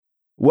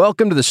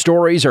Welcome to the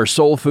Stories Are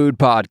Soul Food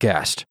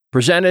podcast,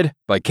 presented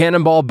by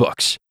Cannonball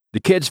Books, the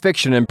kids'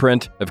 fiction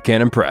imprint of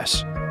Cannon Press.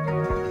 So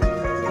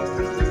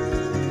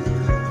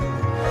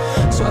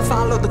I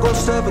followed the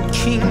ghost of a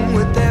king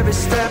with every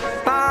step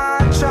I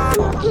tried.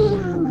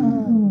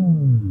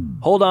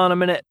 Hold on a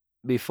minute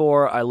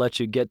before I let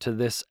you get to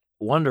this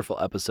wonderful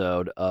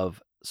episode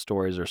of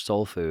Stories Are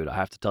Soul Food. I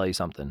have to tell you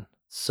something.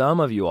 Some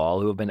of you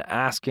all who have been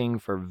asking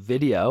for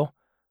video,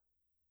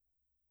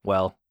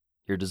 well,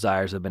 your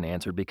desires have been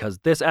answered because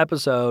this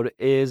episode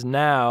is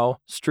now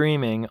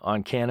streaming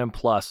on Canon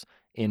Plus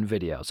in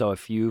video. So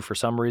if you, for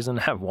some reason,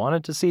 have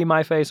wanted to see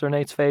my face or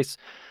Nate's face,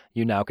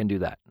 you now can do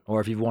that. Or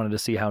if you've wanted to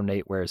see how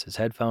Nate wears his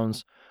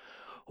headphones,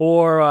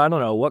 or I don't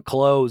know, what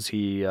clothes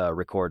he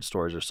records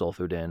Stories Are Soul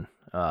Food in,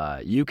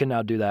 you can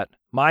now do that.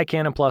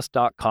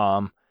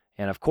 mycanonplus.com.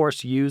 And of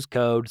course, use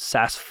code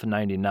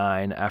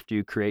SASF99 after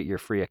you create your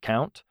free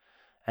account.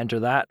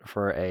 Enter that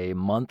for a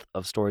month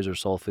of Stories Are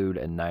Soul Food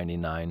and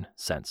 99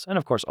 cents. And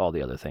of course, all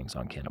the other things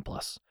on Canon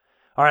Plus.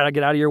 All right, I'll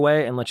get out of your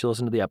way and let you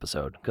listen to the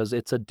episode, because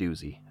it's a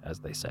doozy,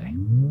 as they say.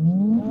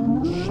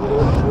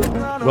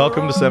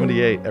 Welcome to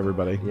 78,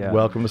 everybody. Yeah.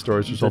 Welcome to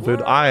Stories Are Soul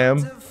Food. I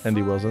am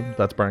Andy Wilson.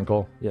 That's Brian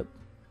Cole. Yep.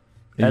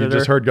 And you Editor.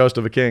 just heard Ghost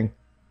of a King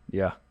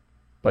Yeah.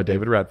 by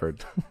David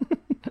Radford.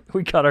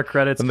 We got our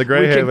credits. From the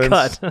Grey We can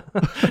Havens.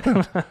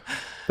 cut.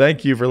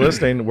 Thank you for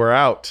listening. We're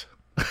out.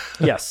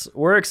 Yes,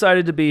 we're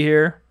excited to be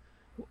here.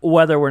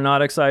 Whether we're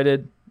not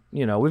excited,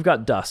 you know, we've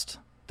got dust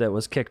that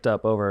was kicked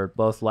up over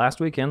both last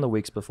week and the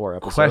weeks before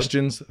episode.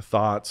 Questions,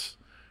 thoughts,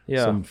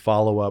 Yeah. some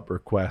follow-up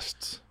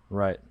requests.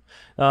 Right.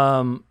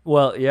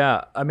 Well,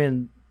 yeah, I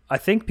mean, I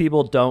think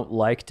people don't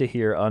like to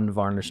hear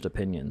unvarnished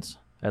opinions,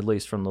 at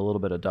least from the little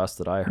bit of dust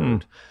that I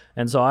heard.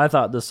 And so I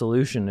thought the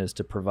solution is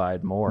to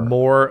provide more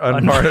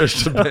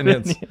Unvarnished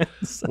opinions.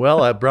 opinions.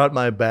 Well, I brought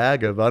my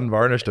bag of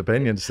unvarnished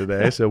opinions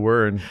today, so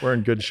we're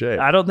in good shape.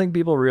 I don't think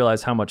people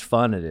realize how much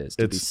fun it is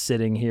to be It's-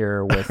 sitting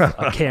here with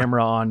a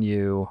camera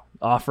on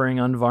offering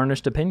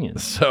unvarnished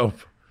opinions. So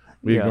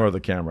we Yeah. ignore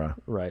the camera.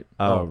 Right.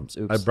 Oops.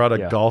 I Oops. brought a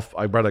Yeah.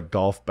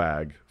 golf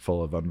bag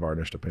full of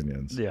unvarnished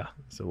opinions. Yeah.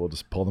 So we'll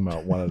just pull them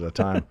out one at a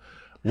time.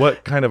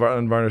 What kind of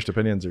unvarnished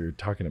opinions are you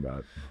talking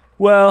about?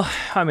 Well,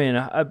 I mean,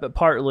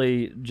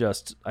 partly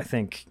just, I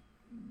think,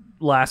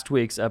 last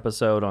week's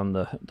episode on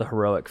the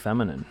heroic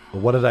feminine.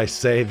 What did I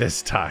say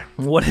this time?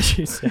 What did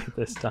you say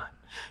this time?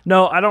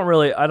 No, I don't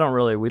really.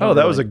 We don't. Oh,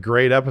 that was a really-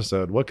 great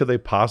episode. What could they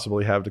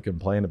possibly have to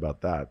complain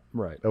about that?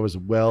 right. That was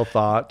well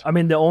thought. I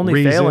mean, the only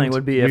reasoned. failing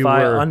would be if We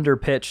I were-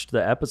 underpitched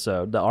the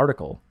episode, the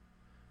article.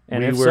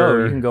 And We if so,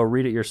 were- you can go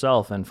read it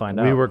yourself and find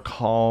out. We were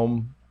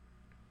calm,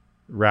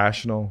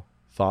 rational,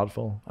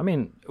 thoughtful. I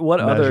mean,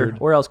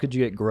 where else could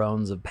you get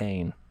groans of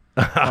pain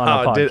on a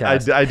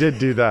podcast? I did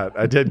do that.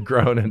 I did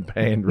groan in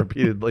pain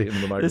repeatedly in the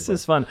microphone. This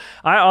is fun.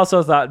 I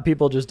also thought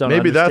people just don't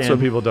Maybe that's what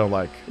understand- people don't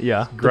like.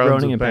 Yeah, the Groans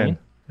groaning of in pain.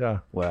 Yeah.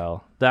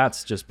 Well,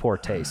 that's just poor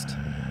taste.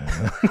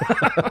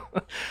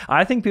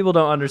 I think people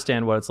don't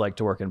understand what it's like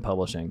to work in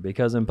publishing,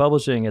 because in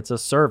publishing, it's a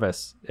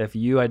service. If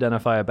you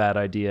identify a bad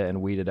idea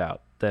and weed it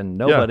out, then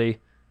nobody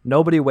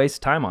wastes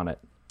time on it.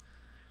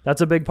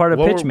 That's a big part of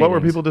pitch meetings. What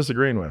were people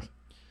disagreeing with?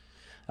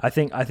 I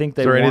think they Is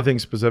there want, anything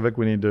specific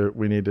we need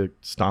to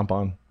stomp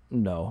on?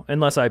 No,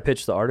 unless I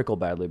pitched the article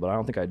badly, but I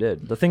don't think I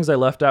did. The things I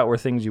left out were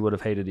things you would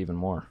have hated even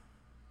more.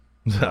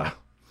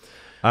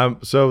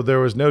 So there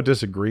was no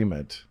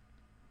disagreement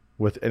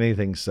with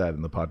anything said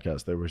in the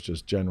podcast. There was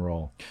just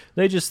general.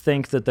 They just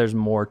think that there's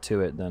more to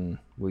it than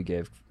we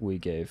gave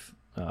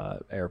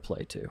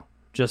airplay to.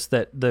 Just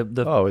that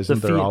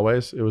Isn't there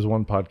always? It was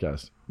one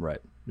podcast.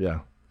 Right. Yeah.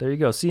 There you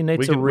go. See, Nate's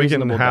We a can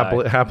reasonable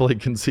guy. happily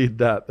concede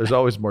that. There's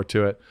always more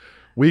to it.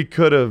 We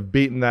could have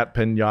beaten that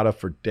pinata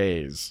for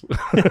days.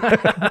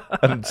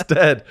 And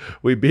instead,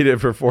 we beat it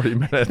for 40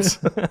 minutes.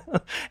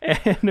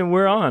 And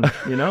we're on,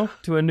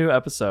 to a new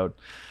episode.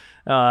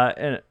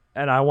 And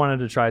I wanted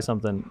to try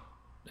something.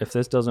 If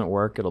this doesn't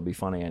work, it'll be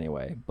funny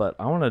anyway. But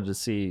I wanted to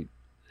see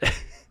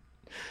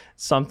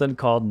something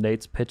called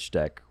Nate's Pitch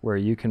Deck, where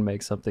you can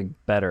make something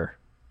better.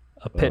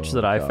 A pitch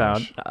that I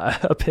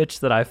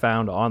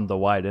found on the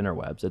wide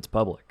interwebs. It's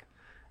public.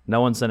 No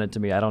one sent it to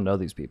me. I don't know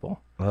these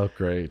people. Oh,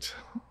 great.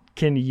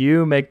 Can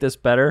you make this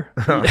better?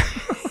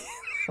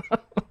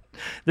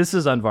 This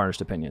is unvarnished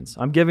opinions.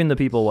 I'm giving the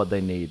people what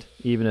they need,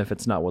 even if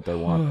it's not what they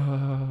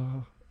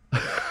want.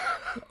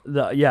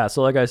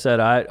 So like I said,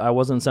 I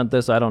wasn't sent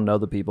this. I don't know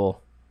the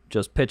people.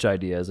 Just pitch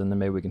ideas, and then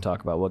maybe we can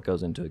talk about what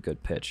goes into a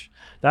good pitch.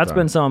 That's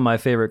been some of my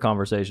favorite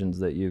conversations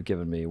that you've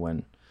given me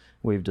when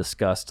we've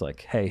discussed,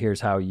 like, hey, here's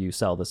how you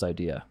sell this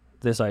idea.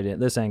 This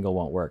angle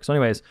won't work. So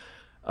anyways,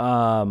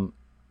 I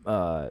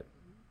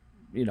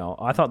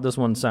thought this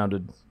one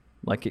sounded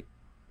like it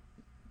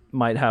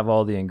might have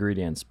all the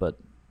ingredients, but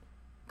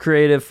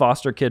creative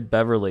foster kid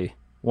Beverly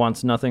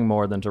wants nothing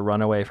more than to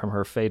run away from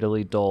her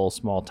fatally dull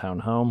small town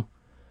home.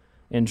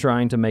 In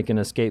trying to make an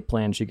escape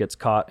plan, she gets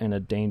caught in a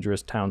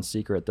dangerous town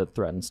secret that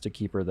threatens to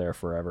keep her there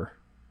forever.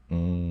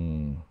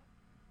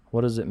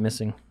 What is it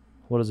missing?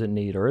 What does it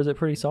need? Or is it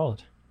pretty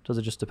solid? Does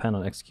it just depend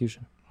on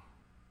execution?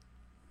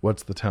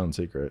 What's the town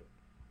secret?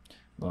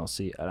 Well,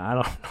 see,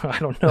 I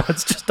don't know.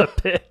 It's just a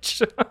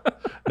pitch.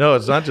 No,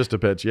 it's not just a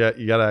pitch. Yeah,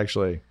 you got to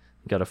actually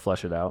Got to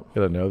flesh it out.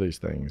 got to know these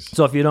things.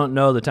 So if you don't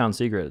know the town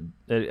secret,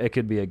 it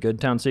could be a good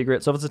town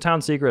secret. So if it's a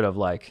town secret of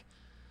like,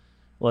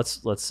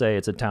 let's say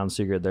it's a town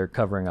secret, they're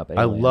covering up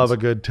aliens. I love a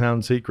good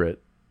town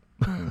secret.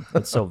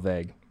 It's so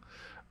vague.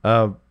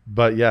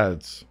 But yeah,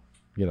 it's,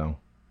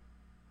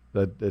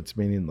 that it's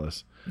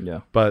meaningless.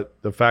 Yeah. But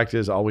the fact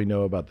is, all we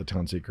know about the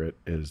town secret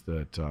is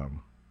that,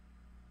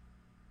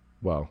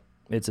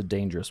 It's a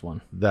dangerous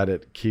one. that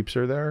it keeps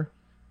her there.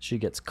 She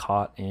gets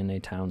caught in a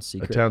town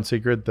secret. A town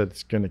secret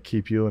that's going to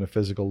keep you in a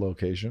physical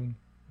location.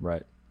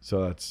 Right.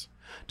 So that's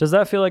Does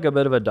that feel like a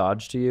bit of a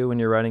dodge to you when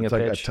you're writing it's a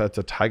like pitch? it's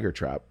a tiger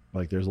trap.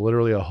 Like there's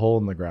literally a hole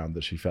in the ground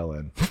that she fell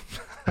in,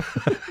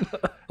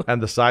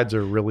 and the sides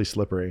are really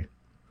slippery.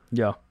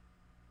 Yeah.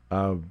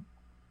 I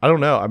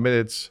don't know. I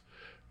mean,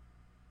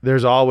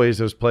 there's always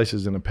those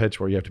places in a pitch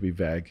where you have to be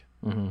vague.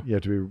 Mm-hmm. You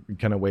have to be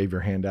kind of wave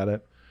your hand at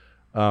it.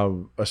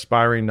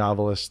 Aspiring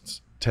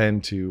novelists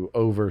tend to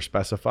over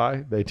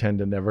specify. They tend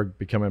to never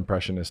become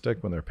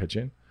impressionistic when they're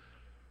pitching.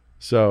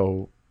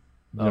 So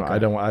Okay. I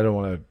don't want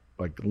to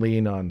like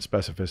lean on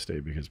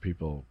specificity because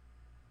people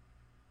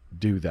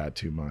do that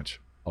too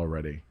much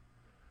already.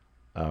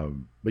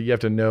 But you have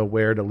to know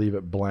where to leave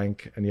it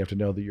blank, and you have to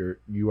know that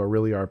you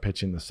really are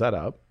pitching the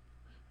setup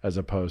as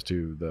opposed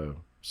to the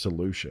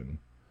solution.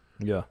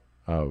 Yeah.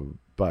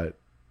 But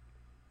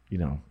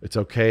it's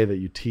okay that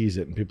you tease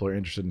it and people are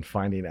interested in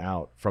finding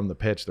out from the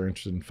pitch. They're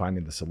interested in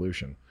finding the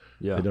solution.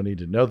 Yeah. They don't need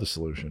to know the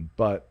solution,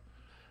 but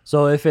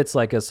So if it's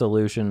like a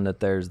solution that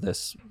there's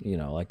this,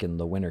 like in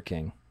The Winter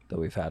King that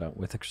we've had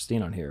with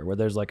Christine on here, where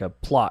there's like a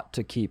plot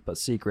to keep a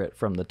secret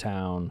from the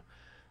town,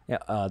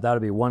 that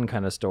would be one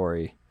kind of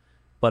story.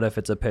 But if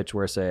it's a pitch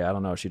where, say, I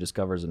don't know, she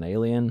discovers an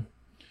alien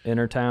in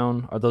her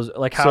town, are those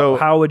like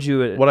how would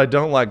you? What I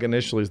don't like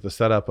initially is the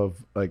setup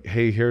of like,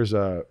 hey, here's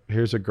a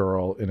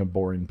girl in a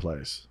boring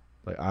place.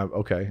 Like,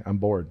 I'm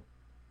bored.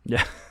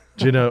 Yeah.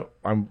 Do you know?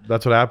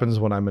 That's what happens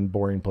when I'm in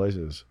boring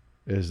places.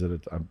 Is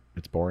that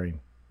it's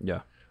boring.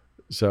 Yeah.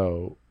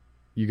 So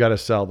you got to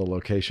sell the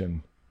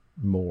location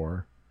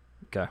more.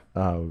 Okay.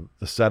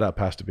 The setup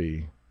has to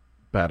be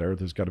better.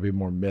 There's got to be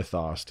more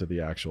mythos to the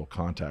actual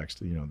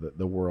context.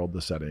 The world,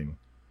 the setting,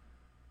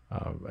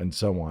 and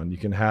so on. You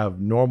can have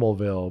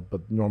Normalville,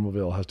 but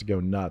Normalville has to go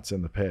nuts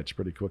in the pitch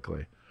pretty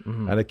quickly.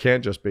 Mm-hmm. And it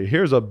can't just be,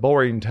 here's a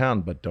boring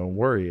town, but don't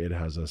worry, it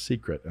has a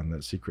secret, and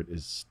that secret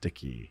is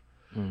sticky.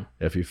 Mm.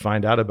 If you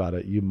find out about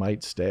it, you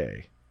might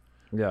stay.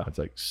 Yeah. It's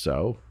like,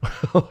 so?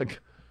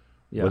 Like,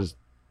 Yeah. what is,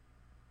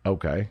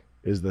 okay,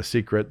 is the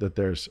secret that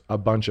there's a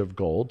bunch of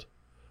gold?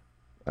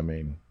 I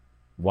mean,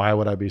 why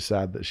would I be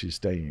sad that she's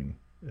staying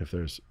if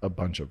there's a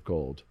bunch of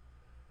gold?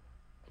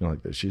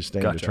 Like that she's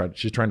staying Gotcha.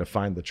 she's trying to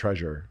find the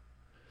treasure.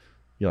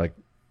 Like,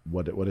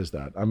 what is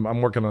that?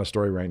 I'm working on a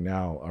story right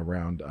now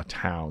around a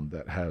town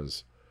that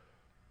has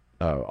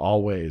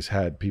always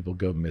had people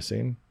go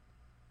missing.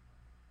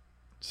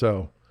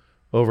 So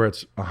over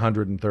its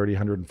 130,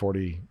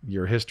 140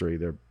 year history,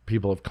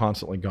 people have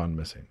constantly gone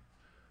missing.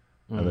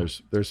 And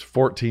there's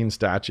 14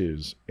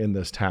 statues in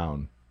this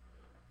town,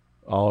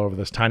 all over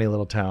this tiny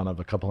little town of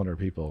a couple hundred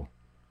people.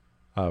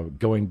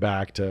 Going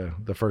back to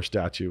the first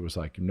statue was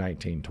like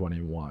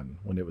 1921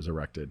 when it was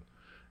erected.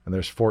 And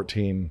there's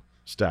 14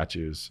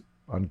 statues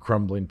on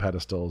crumbling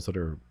pedestals that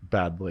are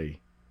badly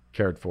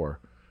cared for,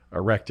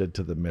 erected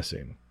to the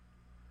missing.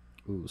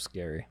 Ooh,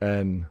 scary.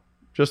 And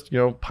just,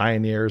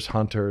 pioneers,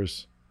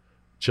 hunters,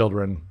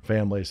 children,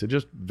 families, they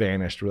just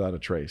vanished without a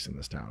trace in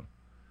this town.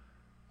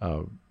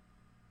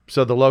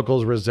 So the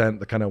locals resent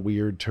the kind of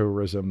weird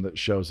tourism that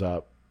shows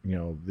up,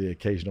 the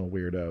occasional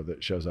weirdo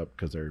that shows up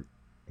because they're,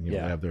 they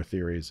have their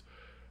theories.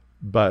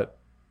 But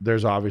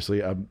there's obviously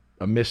a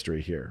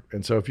mystery here.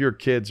 And so if your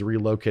kid's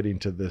relocating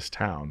to this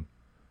town,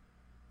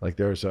 like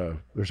there's a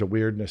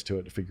weirdness to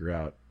it to figure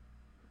out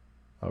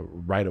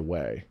right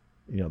away.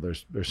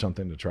 There's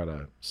something to try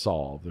to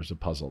solve. There's a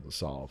puzzle to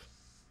solve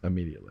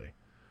immediately.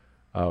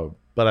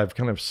 But I've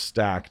kind of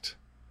stacked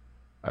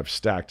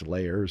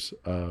layers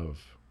of,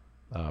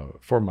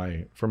 for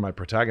my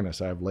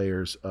protagonist, I have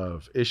layers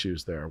of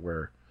issues there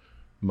where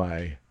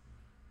my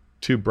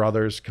two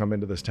brothers come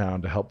into this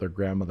town to help their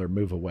grandmother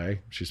move away.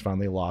 She's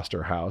finally lost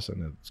her house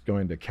and it's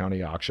going to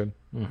county auction.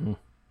 Mm-hmm.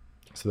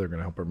 So they're going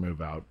to help her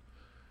move out.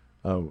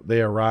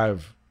 They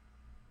arrive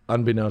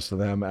unbeknownst to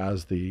them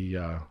as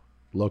the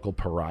local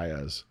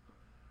pariahs.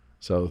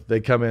 So they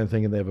come in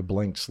thinking they have a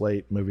blank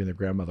slate moving their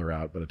grandmother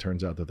out, but it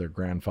turns out that their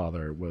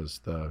grandfather was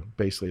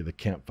basically the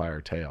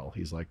campfire tale.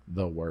 He's like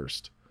the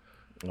worst.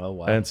 Oh,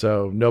 wow. And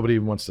so nobody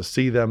wants to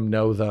see them,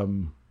 know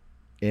them,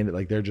 and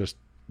like they're just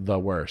the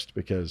worst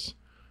because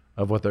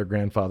of what their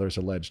grandfathers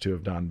alleged to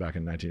have done back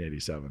in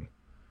 1987.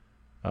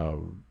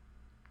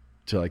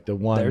 To like the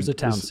one, there's a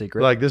town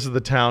secret. Like this is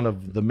the town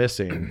of the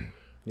missing,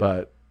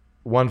 but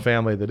one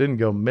family that didn't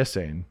go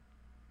missing,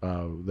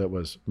 that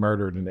was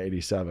murdered in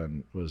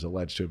 87, was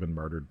alleged to have been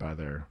murdered by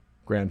their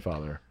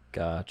grandfather.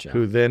 Gotcha.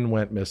 Who then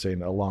went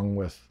missing along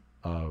with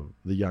the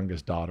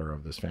youngest daughter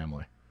of this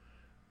family.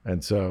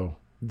 And so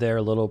their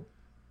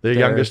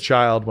youngest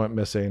child went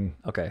missing.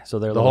 Okay, so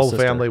their the little whole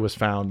sister. family was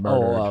found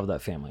murdered. Oh, of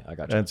that family. I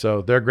got you. And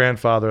so their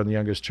grandfather and the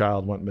youngest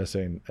child went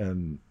missing,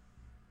 and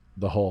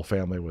the whole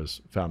family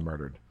was found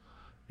murdered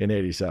in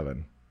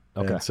 87.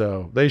 Okay. And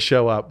so they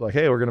show up like,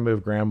 hey, we're going to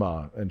move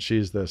grandma. And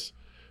she's this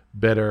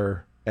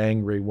bitter,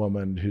 angry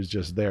woman who's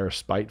just there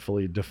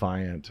spitefully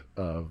defiant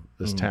of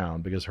this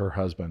town because her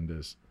husband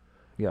is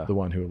the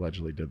one who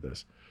allegedly did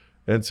this.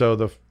 And so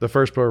the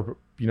first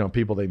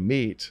people they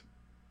meet,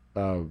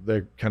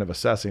 they're kind of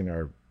assessing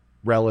are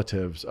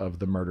relatives of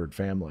the murdered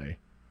family.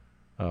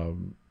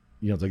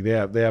 It's like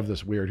they have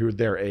this weird, who are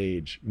their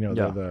age,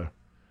 and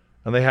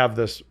they have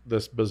this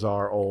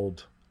bizarre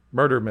old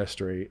murder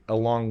mystery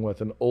along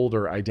with an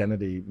older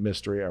identity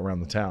mystery around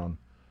the town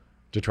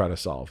to try to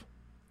solve.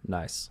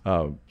 Nice.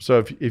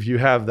 So if you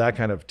have that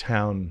kind of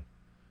town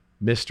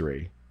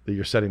mystery that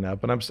you're setting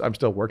up, and I'm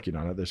still working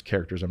on it. There's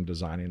characters I'm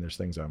designing. There's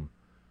things I'm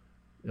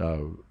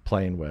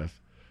playing with.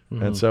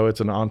 And so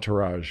it's an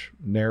entourage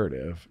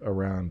narrative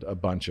around a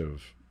bunch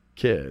of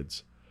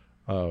kids,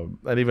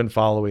 and even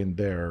following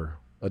their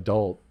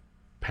adult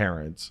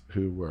parents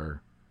who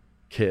were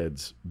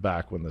kids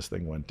back when this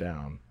thing went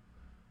down.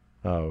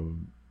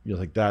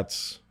 Like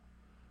that's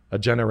a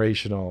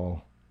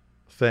generational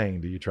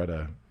thing that you try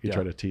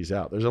to tease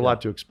out. There's a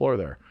lot to explore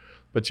there,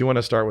 but you want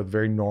to start with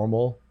very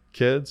normal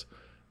kids.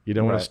 You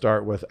don't want to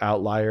start with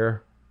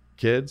outlier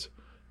kids.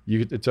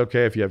 It's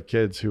okay if you have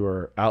kids who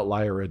are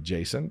outlier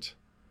adjacent,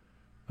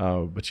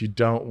 but you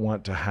don't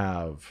want to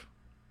have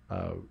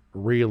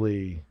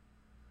really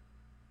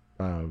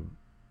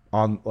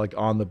on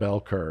the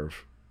bell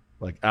curve,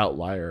 like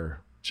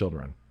outlier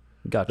children.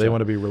 Gotcha. They want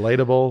to be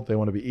relatable. They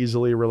want to be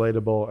easily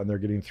relatable, and they're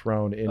getting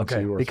thrown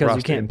into or because thrust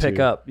you can't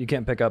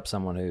into. pick up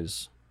someone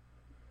who's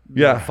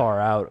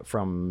far out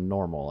from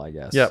normal, I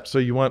guess. Yeah. So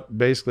you want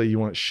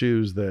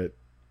shoes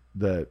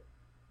that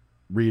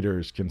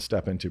readers can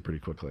step into pretty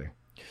quickly.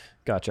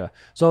 Gotcha.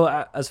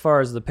 So as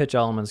far as the pitch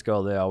elements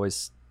go, they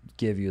always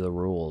give you the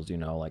rules,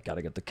 like got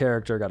to get the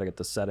character, got to get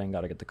the setting,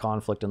 got to get the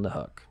conflict and the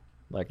hook.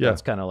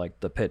 That's kind of like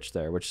the pitch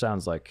there, which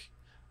sounds like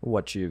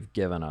what you've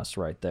given us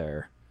right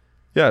there.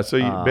 Yeah. So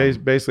you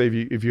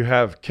basically, if you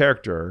have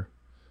character,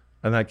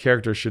 and that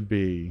character should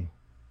be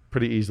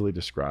pretty easily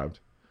described,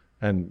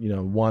 and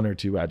one or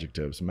two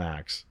adjectives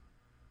max,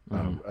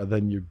 and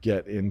then you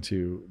get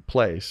into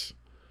place,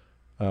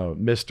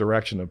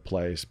 misdirection of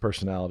place,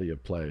 personality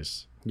of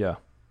place. Yeah.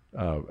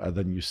 And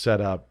then you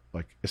set up,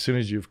 like, as soon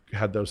as you've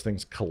had those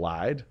things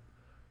collide,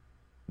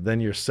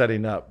 then you're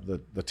setting up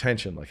the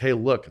tension. Like, hey,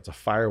 look, it's a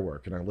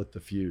firework and I lit the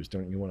fuse.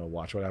 Don't you want to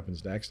watch what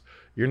happens next?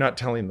 You're not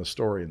telling the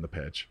story in the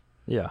pitch.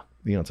 Yeah.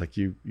 It's like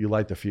you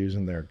light the fuse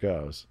and there it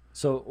goes.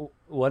 So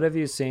what have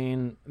you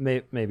seen?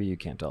 Maybe you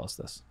can't tell us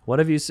this.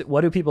 What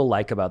do people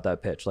like about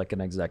that pitch? Like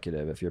an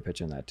executive, if you're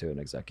pitching that to an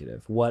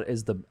executive, what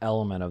is the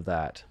element of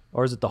that?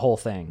 Or is it the whole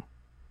thing?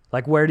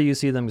 Like, where do you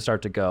see them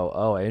start to go,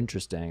 oh,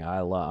 interesting,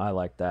 I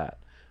like that?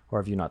 Or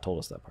have you not told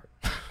us that part?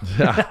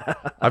 Yeah,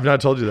 I've not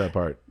told you that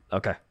part.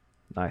 Okay,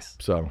 nice.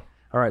 So,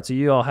 all right, so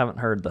you all haven't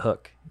heard the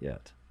hook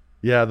yet.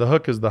 Yeah, the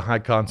hook is the high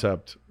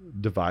concept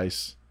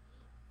device.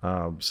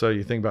 So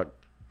you think about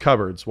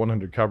cupboards,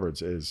 100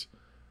 cupboards is,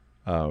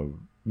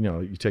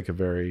 you take an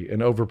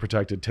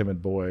overprotected,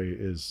 timid boy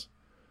is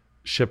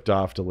shipped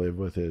off to live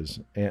with his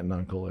aunt and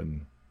uncle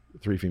and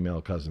 3 female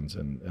cousins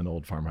in an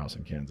old farmhouse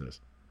in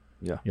Kansas.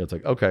 Yeah. It's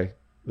like, okay,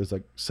 there's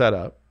like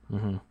setup.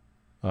 Mm-hmm.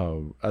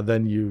 And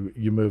then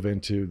you move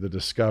into the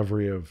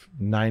discovery of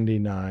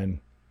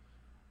 99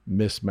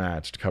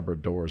 mismatched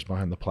cupboard doors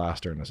behind the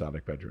plaster in his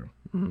attic bedroom.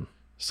 Mm-hmm.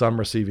 Some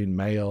receiving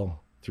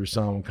mail, through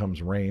some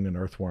comes rain and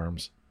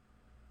earthworms.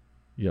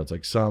 It's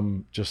like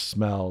some just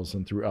smells,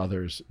 and through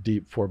others,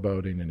 deep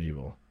foreboding and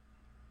evil.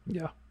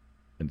 Yeah.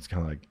 And it's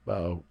kind of like,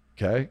 oh,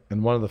 okay.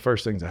 And one of the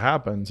first things that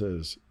happens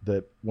is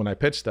that when I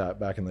pitched that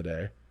back in the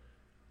day,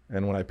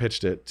 and when I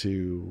pitched it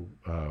to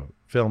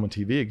film and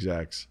TV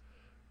execs,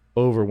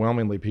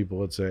 overwhelmingly people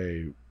would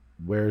say,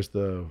 where's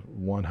the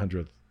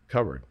 100th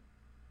cupboard?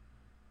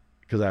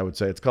 Because I would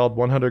say, it's called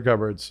 100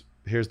 cupboards.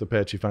 Here's the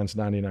pitch. He finds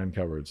 99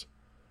 cupboards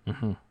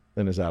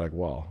in his attic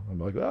wall. I'm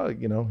like, oh,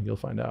 you'll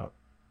find out.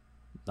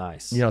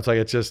 Nice. It's like,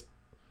 it's just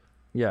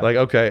like,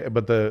 okay,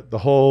 but the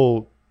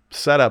whole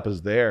setup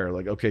is there.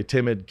 Like, okay,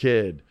 timid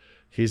kid.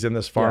 He's in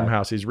this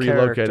farmhouse. He's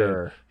relocated.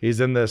 Character,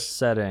 he's in this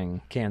setting,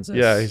 Kansas.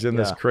 Yeah, he's in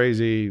this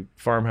crazy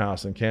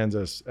farmhouse in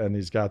Kansas, and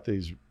he's got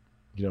these,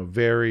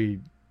 very,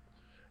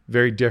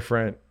 very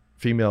different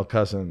female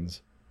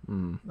cousins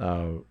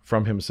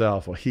from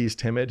himself. Well, he's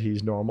timid.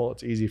 He's normal.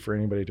 It's easy for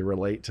anybody to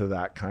relate to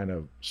that kind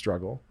of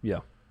struggle. Yeah.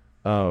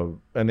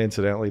 And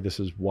incidentally, this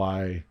is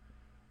why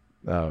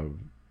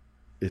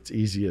it's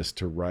easiest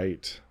to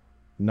write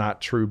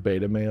not true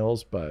beta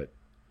males, but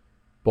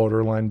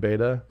borderline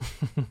beta,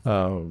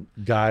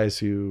 guys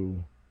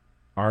who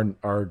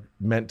are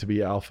meant to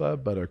be alpha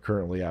but are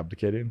currently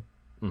abdicating.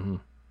 Mm-hmm.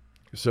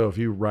 So if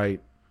you write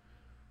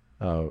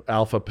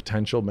alpha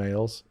potential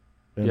males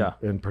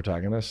and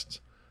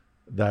protagonists,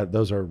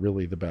 those are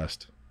really the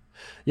best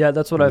Yeah,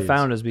 that's what I leads.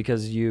 found is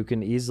because you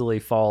can easily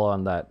fall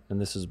on that,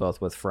 and this is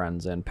both with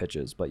friends and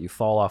pitches, but you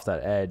fall off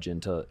that edge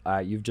into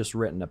you've just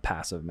written a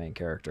passive main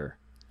character.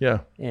 Yeah.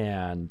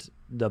 And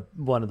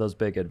one of those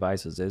big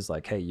advices is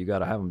like, hey, you got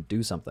to have them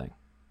do something.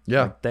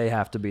 Yeah. Like they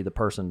have to be the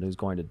person who's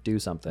going to do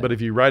something. But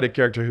if you write a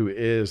character who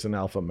is an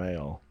alpha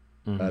male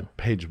at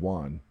page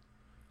 1,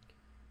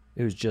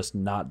 who's just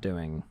not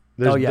doing.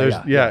 There's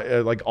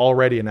like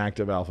already an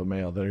active alpha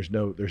male. There's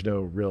no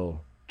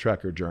real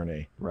trek or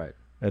journey. Right.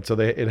 And so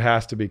it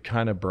has to be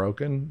kind of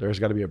broken. There's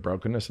got to be a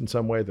brokenness in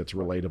some way that's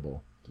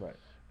relatable. Right.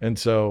 And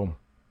so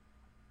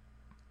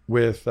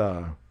with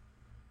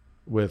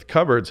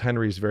Cupboards,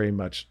 Henry's very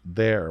much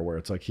there, where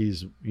it's like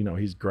he's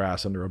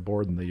grass under a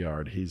board in the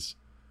yard.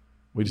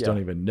 We just don't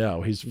even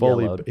know. He's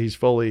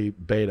fully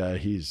beta.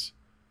 He's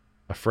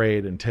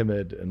afraid and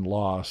timid and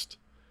lost,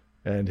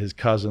 and his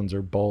cousins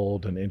are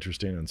bold and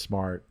interesting and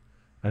smart,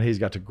 and he's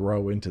got to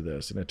grow into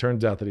this. And it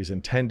turns out that he's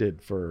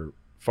intended for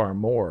far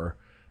more.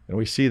 And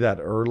we see that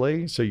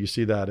early. So you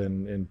see that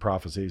in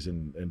prophecies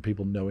and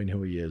people knowing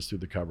who he is through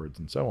the cupboards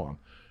and so on.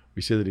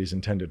 We see that he's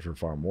intended for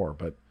far more.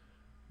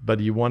 But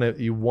you want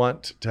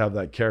to have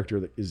that character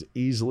that is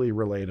easily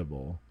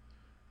relatable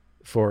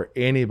for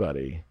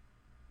anybody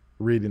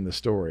reading the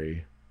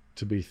story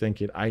to be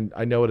thinking,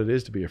 I know what it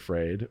is to be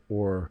afraid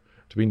or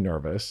to be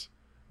nervous.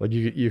 Like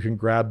you can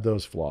grab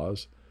those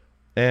flaws,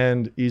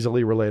 and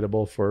easily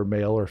relatable for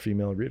male or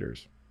female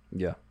readers.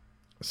 Yeah.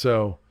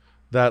 So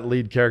that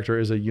lead character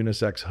is a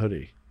unisex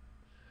hoodie.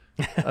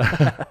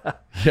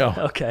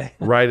 Okay.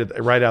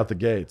 Right out the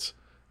gates.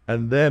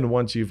 And then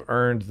once you've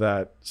earned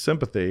that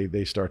sympathy,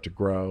 they start to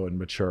grow and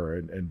mature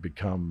and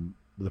become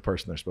the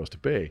person they're supposed to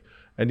be.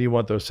 And you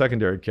want those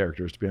secondary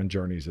characters to be on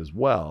journeys as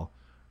well,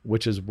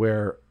 which is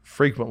where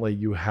frequently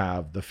you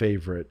have the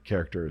favorite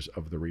characters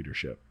of the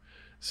readership.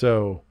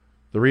 So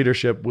the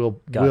readership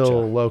will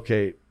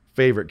locate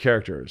favorite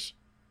characters.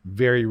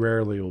 Very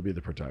rarely will be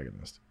the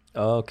protagonist.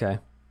 Oh, okay.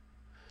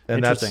 And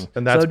Interesting.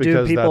 That's so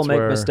do people make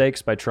where,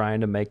 mistakes by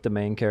trying to make the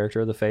main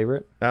character the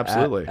favorite?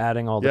 Absolutely.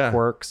 Adding all the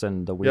quirks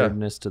and the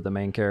weirdness to the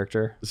main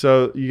character.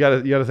 So you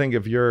gotta think,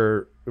 if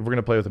we're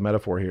gonna play with a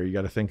metaphor here, you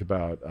gotta think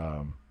about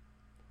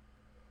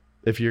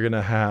if you're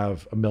gonna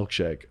have a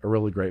milkshake, a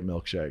really great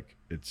milkshake,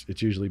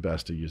 it's usually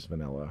best to use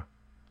vanilla.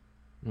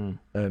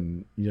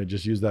 And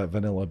just use that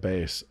vanilla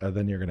base, and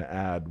then you're gonna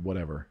add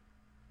whatever.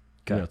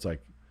 Okay. It's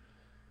like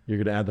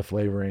you're gonna add the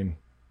flavoring,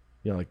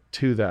 like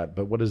to that.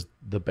 But what is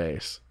the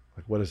base?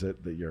 Like, what is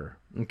it that you're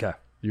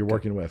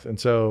working with? And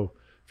so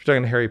if you're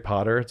talking Harry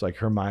Potter, it's like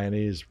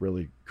Hermione is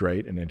really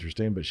great and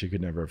interesting, but she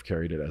could never have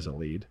carried it as a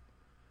lead.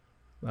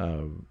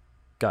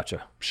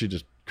 Gotcha. She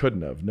just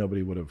couldn't have.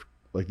 Nobody would have,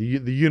 like the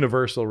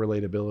universal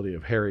relatability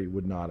of Harry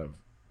would not have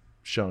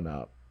shown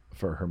up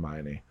for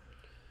Hermione.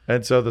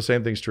 And so the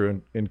same thing's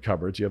true in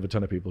Cupboards. You have a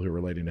ton of people who are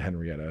relating to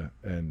Henrietta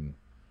and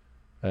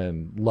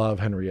love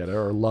Henrietta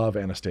or love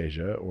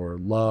Anastasia or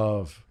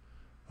love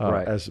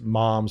as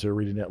moms are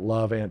reading it,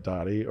 love Aunt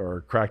Dottie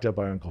or Cracked Up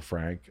by Uncle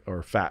Frank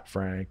or Fat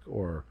Frank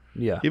or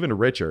even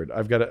Richard.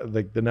 I've got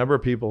the number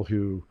of people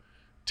who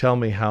tell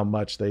me how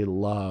much they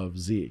love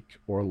Zeke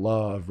or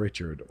love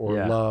Richard or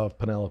love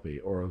Penelope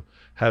or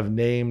have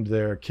named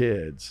their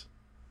kids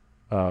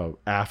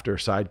after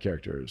side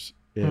characters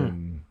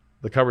in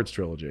the Cupboards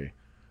trilogy.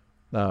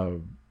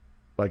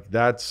 Like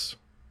that's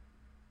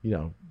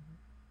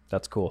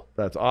cool.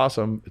 That's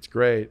awesome. It's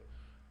great.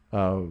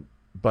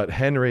 But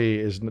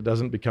Henry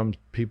doesn't become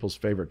people's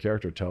favorite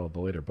character till the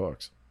later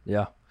books.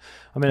 Yeah.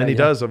 And he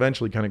does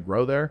eventually kind of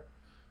grow there,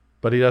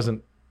 but he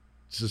doesn't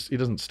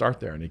start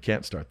there, and he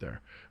can't start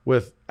there.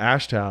 With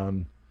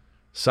Ashtown,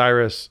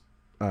 Cyrus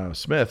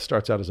Smith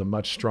starts out as a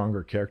much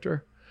stronger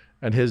character,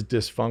 and his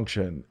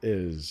dysfunction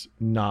is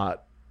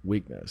not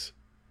weakness.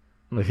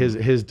 Like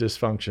his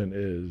dysfunction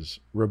is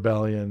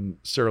rebellion,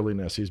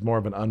 surliness. He's more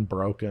of an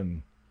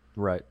unbroken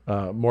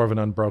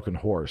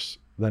horse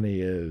than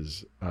he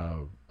is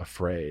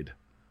afraid.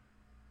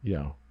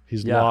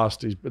 He's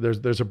lost.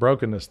 There's a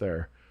brokenness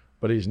there,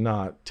 but he's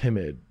not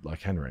timid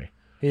like Henry.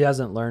 He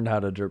hasn't learned how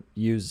to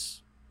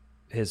use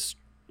his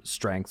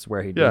strengths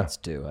where he needs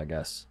to, I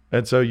guess.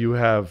 And so you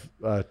have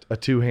a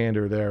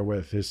two-hander there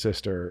with his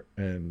sister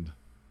and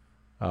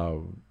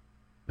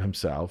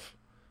himself.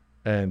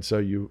 And so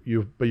you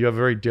have a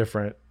very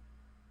different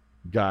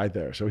guy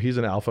there. So he's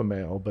an alpha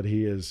male, but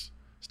he is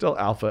still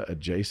alpha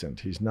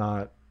adjacent. He's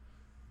not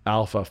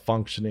alpha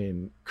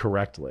functioning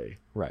correctly.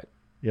 Right.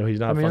 He's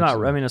not.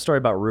 A story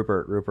about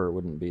Rupert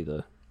wouldn't be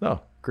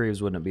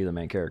Greaves wouldn't be the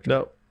main character.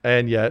 No.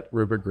 And yet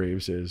Rupert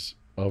Greaves is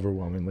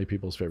overwhelmingly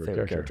people's favorite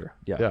character.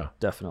 Yeah,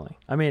 definitely.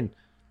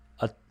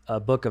 A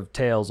book of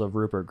tales of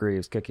Rupert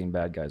Greaves kicking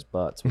bad guys'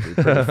 butts would be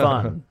pretty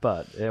fun,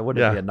 but it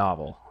wouldn't be a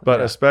novel. But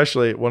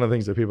especially one of the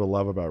things that people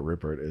love about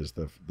Rupert is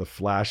the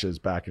flashes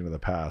back into the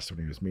past when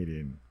he was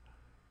meeting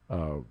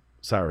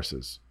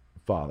Cyrus's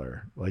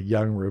father. Like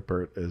young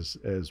Rupert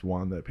is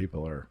one that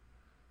people are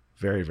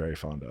very, very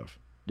fond of.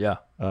 Yeah.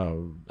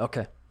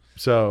 Okay.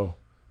 So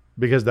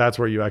because that's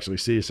where you actually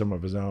see some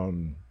of his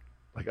own,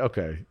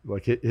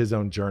 like his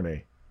own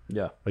journey.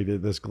 Yeah. Like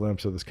this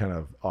glimpse of this kind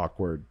of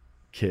awkward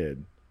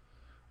kid.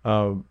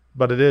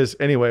 But it is,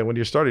 anyway, when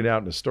you're starting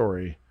out in a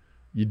story,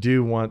 you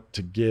do want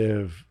to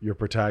give your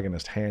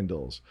protagonist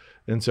handles.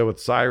 And so with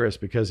Cyrus,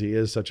 because he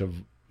is such a,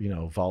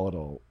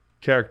 volatile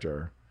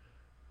character,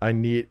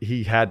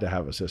 he had to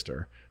have a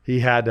sister.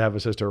 He had to have a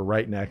sister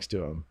right next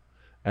to him.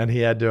 And he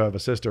had to have a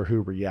sister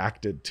who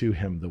reacted to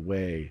him the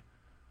way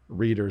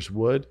readers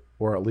would,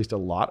 or at least a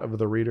lot of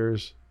the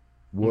readers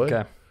would.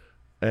 Okay.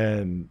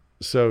 And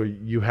so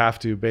you have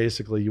to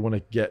basically, you want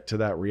to get to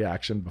that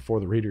reaction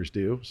before the readers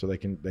do, so they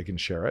can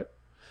share it.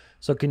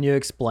 So can you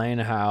explain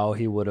how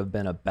he would have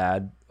been a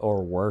bad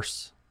or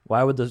worse?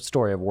 Why would the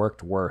story have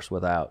worked worse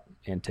without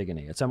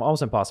Antigone? It's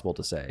almost impossible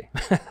to say,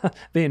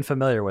 being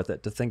familiar with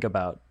it, to think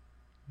about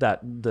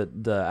that the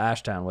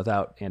Ashtown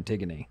without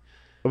Antigone.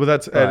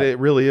 But and it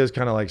really is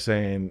kind of like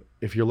saying,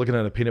 if you're looking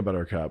at a peanut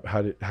butter cup,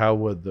 how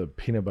would the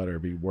peanut butter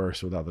be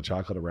worse without the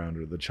chocolate around,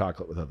 or the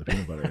chocolate without the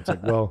peanut butter? It's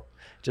like, well,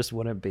 just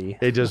wouldn't be.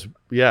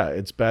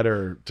 It's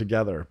better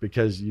together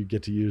because you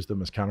get to use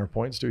them as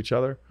counterpoints to each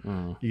other.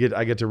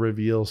 I get to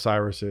reveal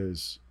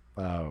Cyrus's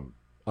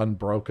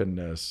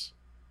unbrokenness,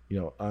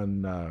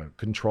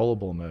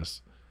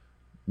 uncontrollableness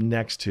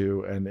next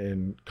to and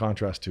in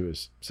contrast to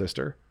his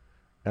sister,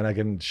 and I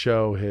can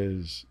show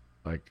his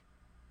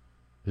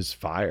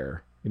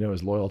fire,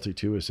 his loyalty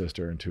to his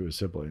sister and to his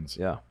siblings.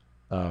 Yeah.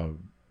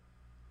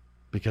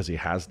 Because he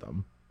has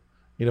them.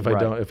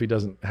 If he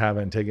doesn't have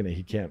Antigone,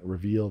 he can't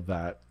reveal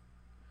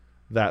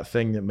that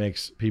thing that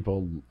makes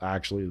people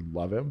actually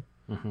love him.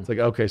 Mm-hmm. It's like,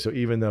 okay, so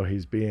even though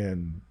he's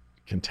being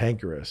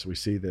cantankerous, we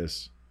see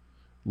this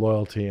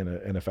loyalty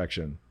and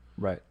affection.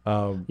 Right.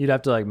 You'd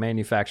have to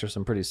manufacture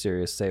some pretty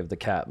serious save the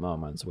cat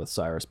moments with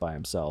Cyrus by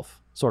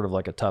himself, sort of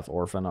like a tough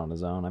orphan on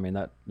his own. I mean,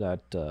 that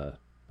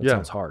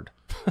sounds hard.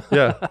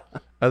 Yeah.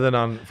 And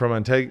then from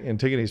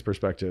Antigone's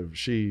perspective,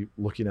 she,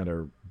 looking at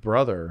her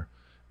brother,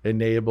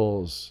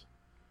 enables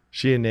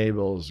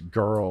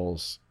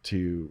girls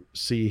to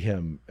see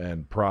him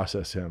and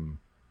process him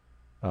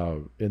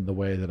in the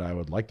way that I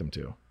would like them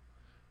to.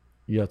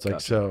 It's like,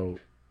 gotcha. So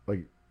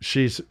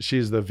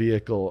she's the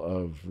vehicle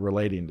of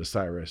relating to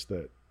Cyrus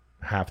that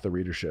half the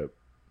readership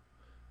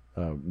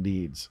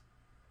needs.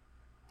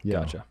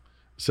 Gotcha.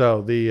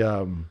 So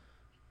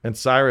and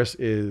Cyrus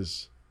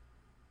is,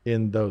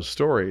 in those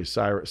stories,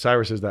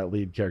 Cyrus is that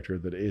lead character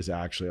that is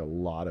actually a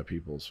lot of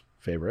people's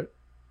favorite.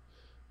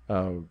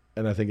 And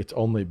I think it's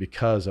only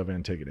because of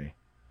Antigone.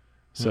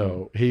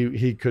 So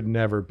he could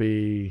never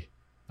be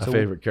a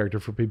favorite character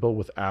for people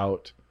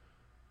without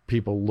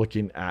people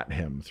looking at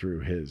him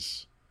through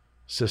his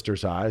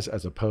sister's eyes,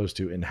 as opposed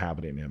to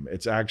inhabiting him.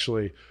 It's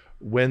actually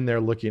when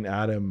they're looking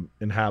at him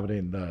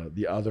inhabiting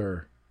the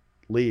other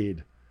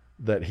lead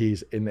that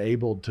he's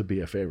enabled to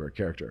be a favorite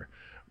character.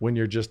 When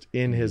you're just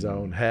in his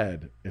own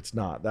head, it's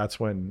not. That's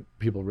when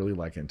people really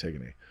like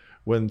Antigone.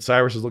 When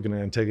Cyrus is looking at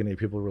Antigone,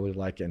 people really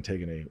like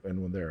Antigone.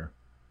 And when they're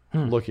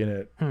looking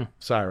at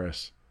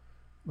Cyrus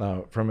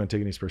from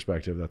Antigone's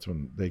perspective, that's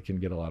when they can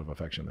get a lot of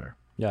affection there.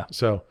 Yeah.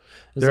 So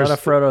is that a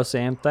Frodo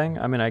Sam thing?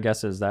 I mean, I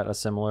guess, is that a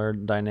similar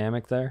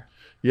dynamic there?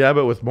 Yeah,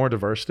 but with more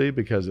diversity,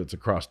 because it's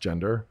across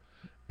gender.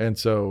 And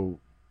so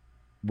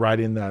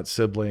writing that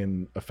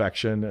sibling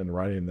affection and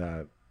writing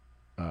that,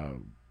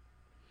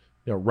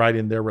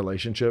 writing their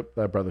relationship,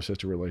 that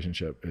brother-sister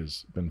relationship,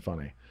 has been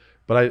funny.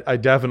 But I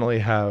definitely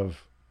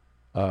have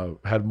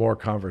had more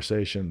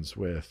conversations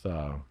with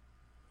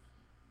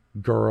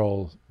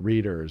girl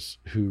readers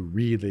who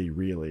really,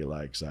 really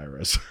like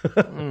Cyrus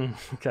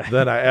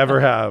than I ever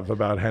have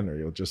about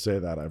Henry. I'll just say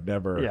that. I've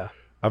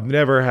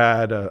never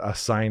had a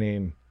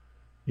signing,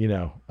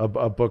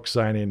 a book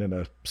signing in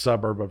a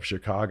suburb of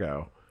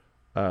Chicago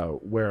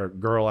where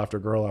girl after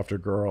girl after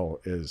girl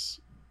is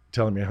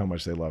telling me how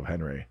much they love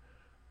Henry.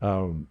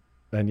 And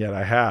yet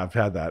I have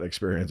had that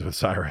experience with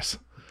Cyrus.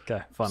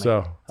 Okay, funny.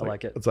 So I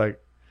like it. It's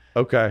like,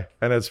 okay.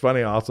 And it's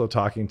funny also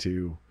talking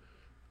to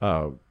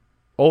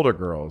older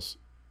girls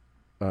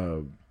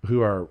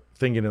who are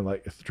thinking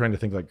and trying to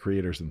think like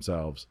creators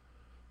themselves,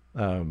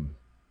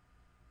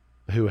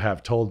 who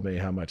have told me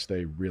how much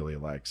they really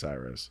like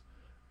Cyrus,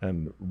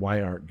 and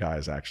why aren't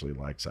guys actually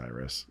like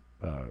Cyrus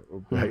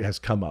has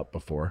come up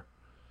before.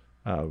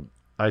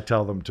 I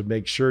tell them to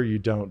make sure you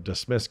don't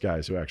dismiss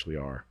guys who actually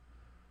are,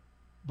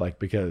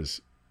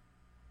 because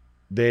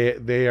they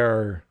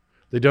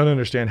don't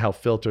understand how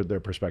filtered their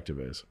perspective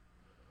is,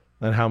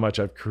 and how much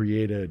I've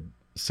created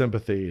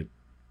sympathy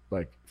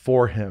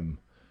for him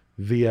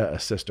via a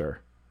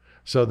sister.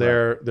 So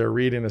they're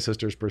reading a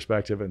sister's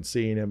perspective and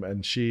seeing him,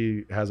 and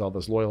she has all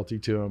this loyalty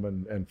to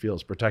him and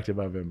feels protective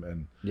of him,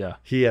 and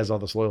he has all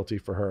this loyalty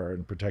for her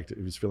and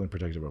he's feeling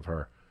protective of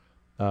her.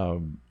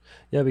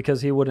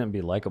 Because he wouldn't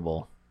be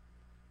likable.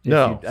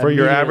 For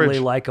your average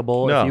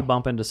likable. No. If you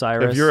bump into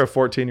Cyrus, if you're a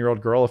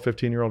 14-year-old girl, a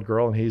 15-year-old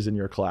girl, and he's in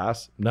your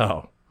class,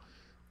 no,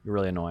 you're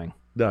really annoying.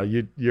 No,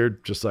 you're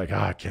just like,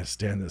 I can't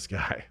stand this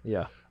guy.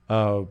 Yeah.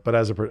 But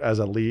as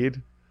a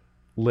lead,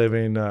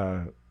 living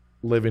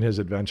his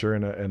adventure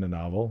in a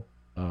novel,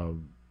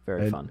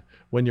 Very fun.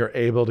 When you're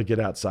able to get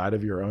outside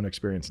of your own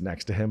experience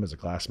next to him as a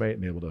classmate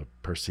and able to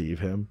perceive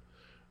him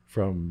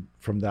from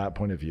that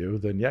point of view,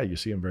 then yeah, you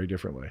see him very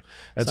differently.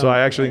 And so I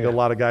actually think a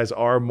lot of guys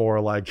are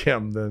more like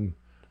him than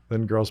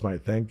girls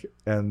might think,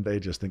 and they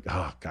just think,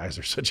 oh, guys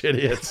are such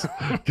idiots.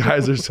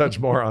 Guys are such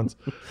morons.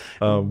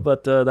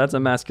 But that's a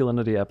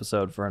masculinity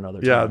episode for another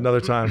time. Yeah,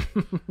 another time.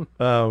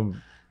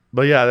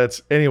 But yeah,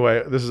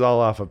 anyway, this is all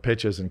off of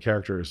pitches and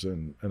characters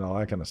and all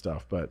that kind of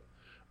stuff. But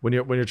when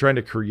you're trying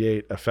to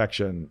create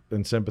affection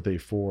and sympathy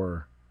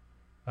for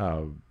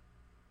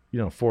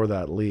for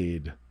that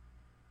lead,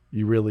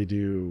 you really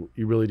do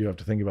have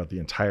to think about the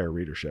entire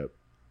readership.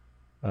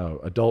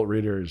 Adult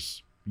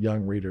readers,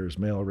 young readers,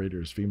 male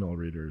readers, female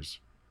readers.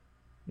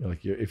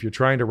 If you're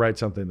trying to write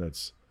something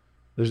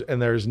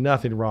there's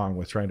nothing wrong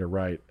with trying to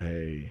write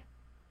a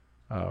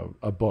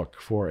book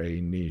for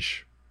a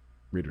niche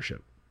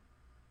readership.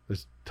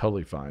 It's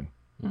totally fine.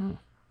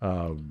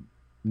 Mm-hmm.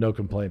 No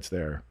complaints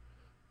there,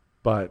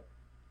 but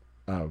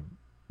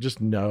just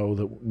know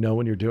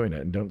when you're doing it,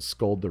 and don't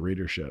scold the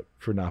readership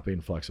for not being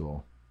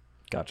flexible.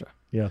 Gotcha.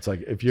 Yeah, it's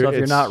like if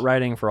you're not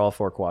writing for all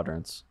 4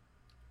 quadrants,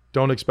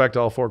 don't expect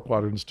all 4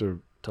 quadrants to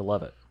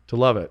love it. To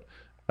love it.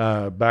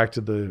 Back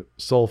to the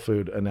soul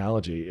food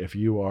analogy. If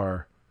you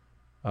are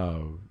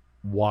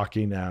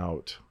walking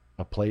out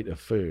a plate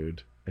of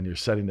food and you're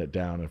setting it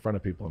down in front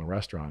of people in a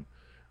restaurant,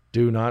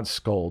 do not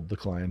scold the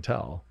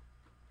clientele.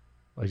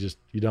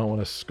 You don't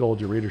want to scold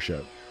your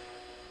readership.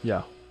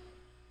 Yeah.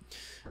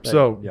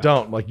 So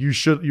don't,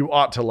 you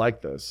ought to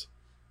like this.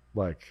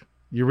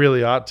 You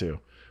really ought to.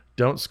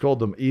 Don't scold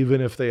them,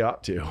 even if they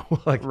ought to.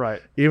 Right.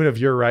 Even if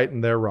you're right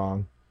and they're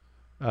wrong,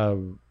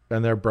 and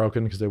they're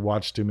broken because they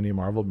watched too many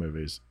Marvel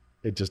movies,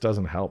 it just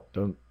doesn't help.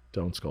 Don't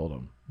scold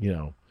them.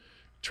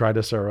 Try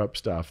to stir up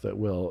stuff that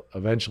will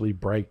eventually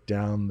break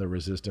down the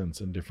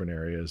resistance in different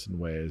areas and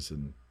ways,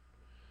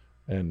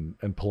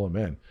 and pull them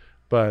in.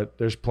 But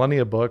there's plenty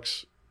of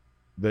books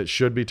that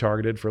should be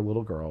targeted for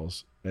little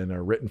girls and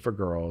are written for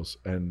girls,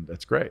 and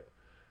that's great.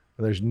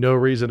 And there's no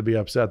reason to be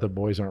upset that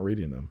boys aren't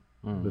reading them.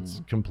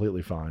 It's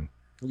completely fine.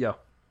 Yeah.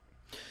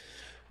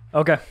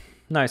 Okay.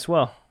 Nice.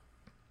 Well,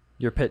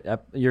 your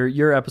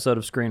episode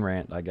of Screen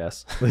Rant, I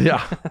guess.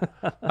 Yeah.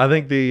 I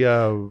think the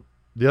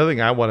other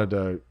thing I wanted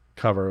to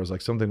cover was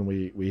something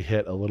we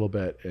hit a little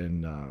bit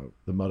in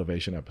the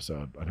motivation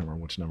episode. I don't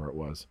remember which number it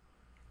was.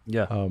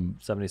 Yeah.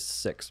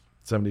 76.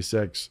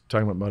 76,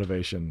 talking about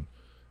motivation.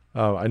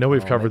 I know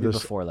we've covered this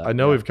before that.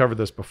 We've covered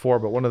this before,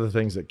 but one of the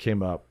things that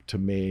came up to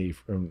me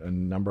from a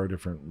number of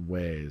different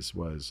ways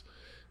was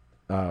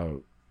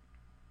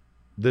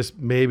this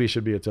maybe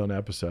should be its own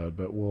episode,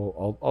 but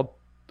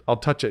I'll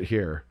touch it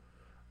here,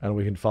 and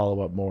we can follow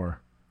up more.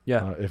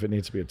 Yeah, if it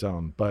needs to be its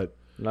own. But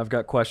and I've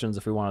got questions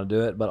if we want to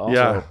do it, but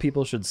also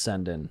people should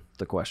send in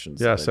the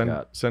questions. Yeah,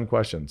 send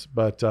questions.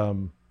 But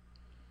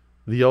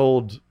the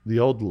old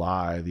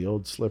lie, the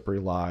old slippery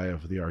lie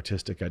of the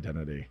artistic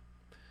identity,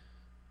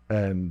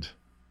 and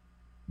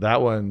that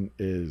one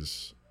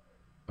is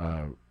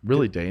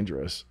really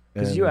dangerous.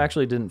 Because you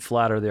actually didn't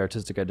flatter the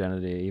artistic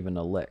identity even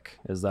a lick.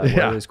 Is that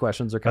where these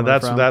questions are coming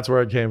from? That's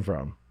where it came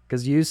from.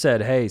 Because you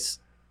said, hey,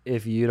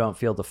 if you don't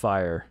feel the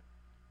fire,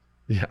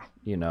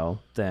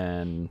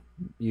 then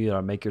you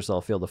gotta make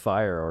yourself feel the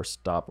fire or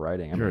stop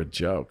writing. You're a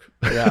joke.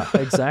 Yeah,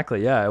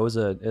 exactly. Yeah, I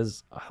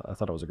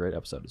thought it was a great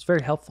episode. It's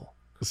very helpful.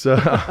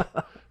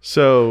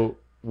 So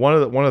one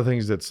of the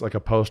things that's like a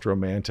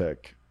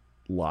post-romantic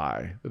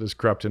lie that has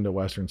crept into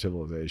Western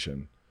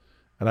civilization,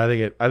 and I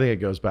think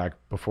it goes back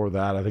before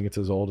that. I think it's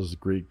as old as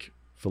Greek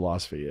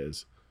philosophy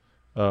is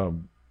the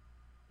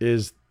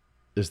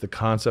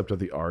concept of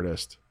the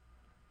artist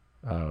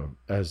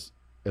as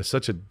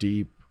such a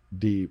deep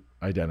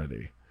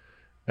identity,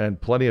 and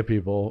plenty of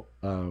people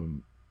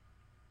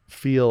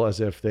feel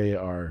as if they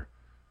are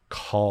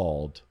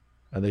called,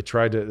 and they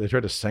try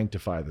to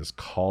sanctify this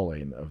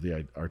calling of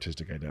the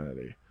artistic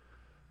identity.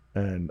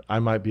 And I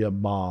might be a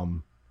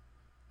mom,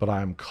 but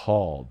I'm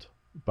called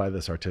by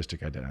this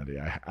artistic identity.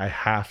 I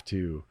have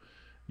to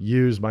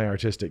use my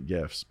artistic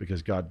gifts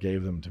because God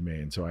gave them to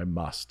me, and so I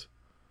must.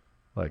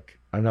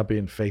 I'm not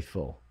being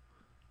faithful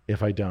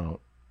if I don't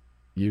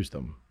use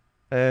them.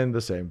 And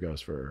the same goes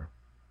for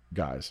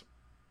guys.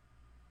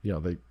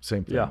 The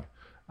same thing. Yeah.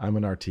 I'm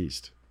an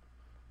artiste,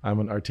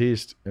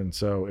 and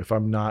so if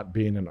I'm not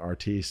being an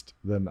artiste,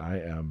 then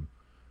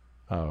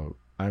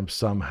I'm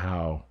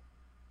somehow,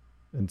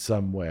 in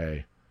some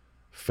way,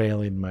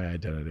 failing my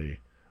identity,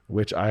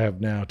 which I have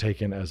now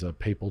taken as a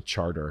papal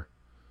charter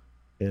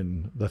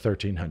in the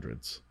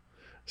 1300s.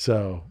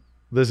 So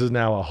this is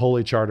now a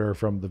holy charter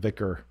from the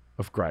Vicar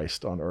of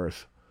Christ on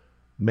earth,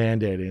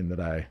 mandating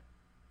that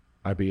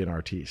I be an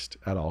artiste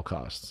at all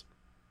costs.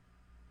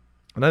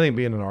 And I think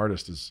being an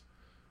artist is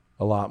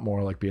a lot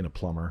more like being a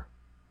plumber,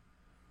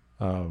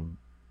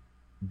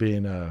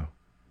 being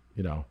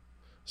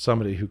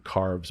somebody who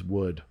carves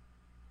wood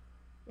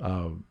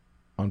on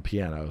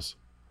pianos,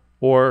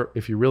 or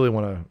if you really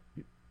want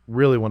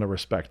to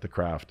respect the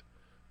craft,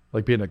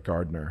 like being a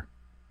gardener.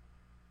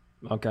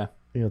 Okay.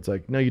 It's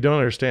like, no, you don't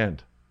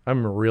understand.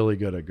 I'm really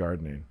good at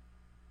gardening.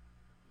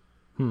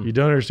 You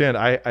don't understand.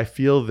 I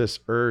feel this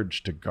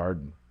urge to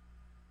garden.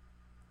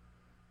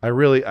 I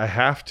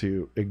have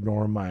to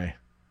ignore my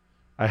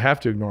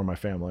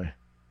family.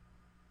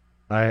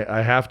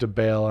 I have to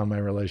bail on my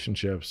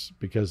relationships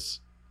because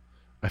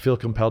I feel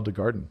compelled to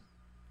garden.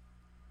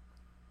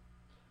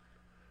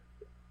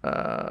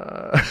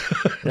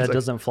 That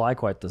doesn't fly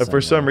quite the same.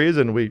 For some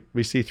reason,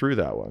 we see through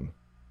that one.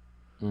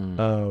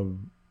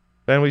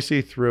 And we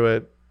see through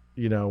it,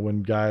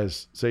 when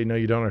guys say, no,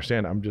 you don't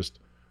understand. I'm just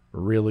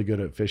really good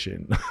at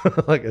fishing.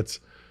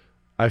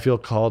 I feel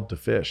called to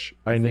fish.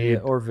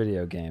 Or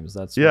video games.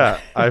 That's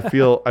I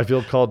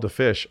feel called to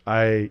fish.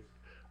 I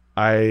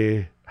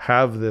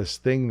have this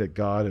thing that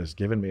God has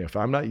given me. If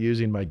I'm not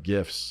using my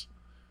gifts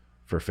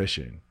for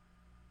fishing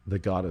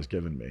that God has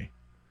given me,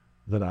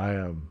 then I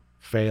am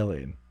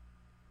failing.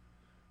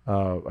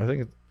 I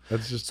think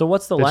that's just. So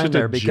what's the line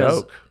there?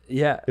 Because joke.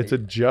 It's a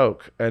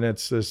joke, and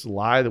it's this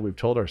lie that we've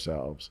told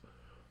ourselves.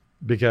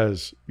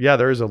 Because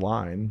there is a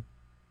line.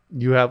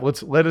 Let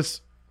us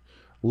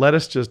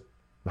just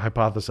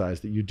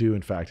hypothesize that you do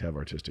in fact have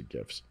artistic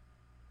gifts.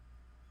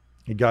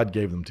 God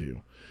gave them to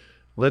you.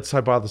 Let's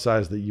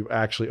hypothesize that you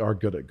actually are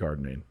good at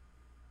gardening.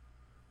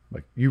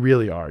 Like you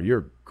really are.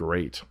 You're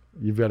great.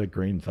 You've got a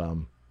green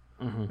thumb,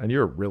 and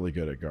you're really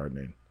good at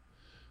gardening.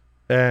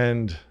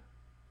 And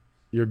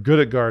you're good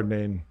at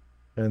gardening,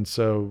 and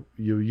so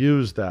you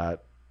use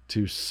that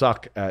to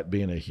suck at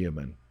being a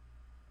human.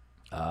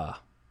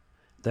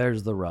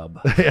 There's the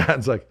rub.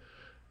 It's like,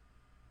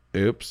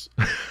 oops.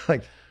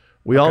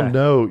 We all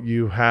know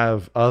you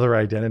have other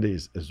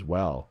identities as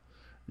well.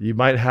 You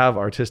might have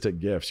artistic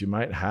gifts. You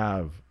might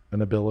have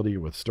an ability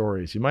with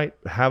stories. You might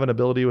have an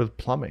ability with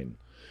plumbing.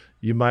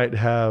 You might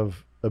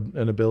have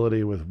an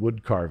ability with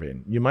wood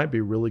carving. You might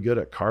be really good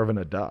at carving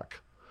a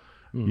duck.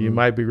 You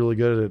might be really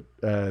good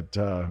at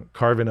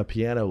carving a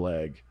piano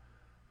leg.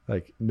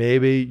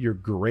 Maybe you're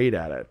great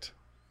at it.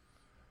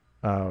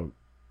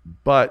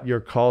 But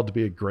you're called to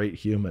be a great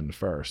human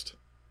first.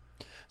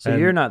 So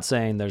you're not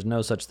saying there's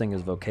no such thing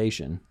as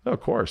vocation. No,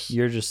 of course.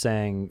 You're just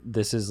saying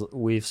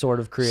we've sort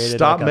of created.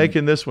 Stop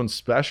making this one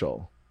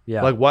special.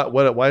 Yeah.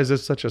 Why is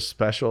this such a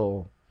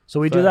special? So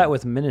we do that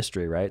with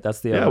ministry, right? That's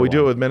the other we one.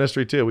 do it with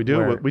ministry too. We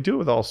do it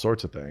with all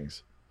sorts of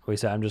things. We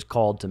say, I'm just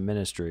called to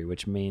ministry,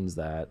 which means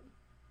that,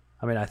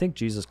 I think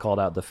Jesus called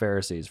out the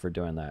Pharisees for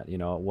doing that.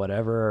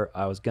 Whatever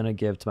I was going to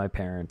give to my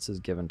parents is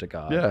given to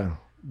God. Yeah.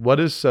 What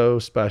is so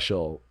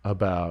special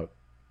about,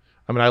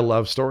 I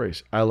love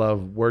stories. I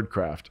love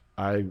wordcraft.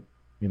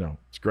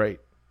 It's great.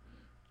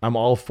 I'm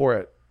all for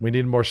it. We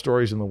need more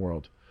stories in the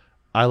world.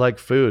 I like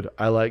food.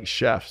 I like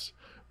chefs.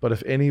 But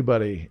if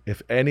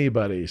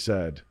anybody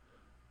said,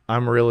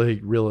 I'm really,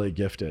 really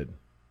gifted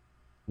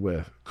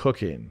with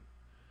cooking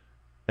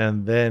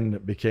and then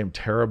became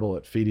terrible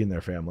at feeding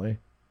their family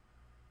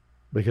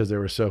because they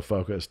were so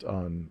focused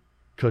on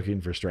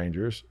cooking for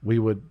strangers, we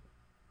would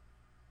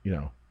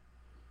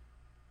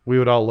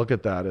all look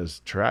at that as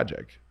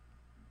tragic.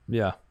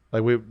 Yeah.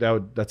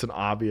 That's an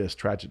obvious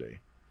tragedy.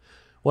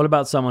 What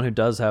about someone who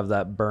does have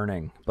that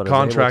burning, but is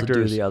able to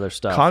do the other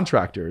stuff?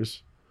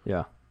 Contractors.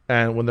 Yeah.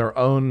 And when their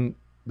own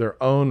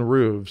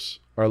roofs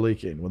are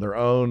leaking, when their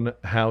own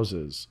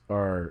houses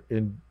are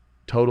in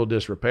total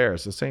disrepair,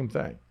 it's the same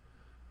thing.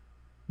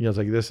 It's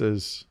like this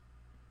is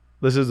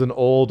an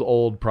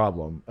old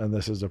problem, and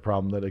this is a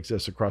problem that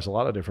exists across a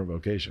lot of different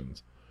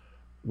vocations,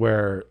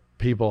 where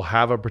people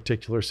have a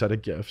particular set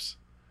of gifts.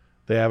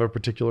 They have a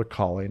particular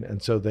calling,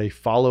 and so they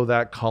follow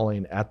that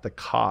calling at the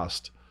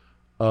cost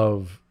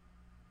of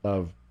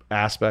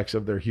aspects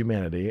of their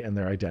humanity and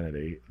their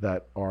identity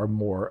that are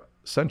more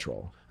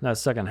central. And that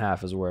second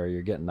half is where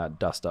you're getting that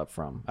dust up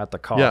from, at the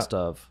cost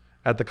of.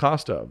 At the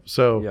cost of.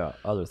 So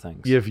other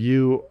things. If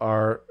you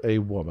are a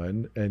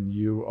woman and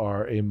you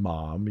are a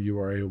mom, you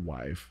are a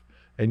wife,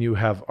 and you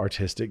have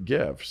artistic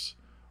gifts,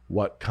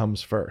 what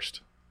comes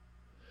first?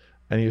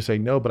 And you say,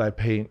 no, but I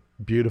paint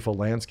beautiful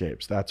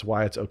landscapes. That's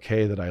why it's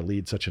okay that I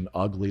lead such an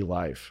ugly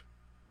life.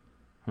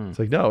 It's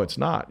like, no, it's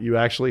not. You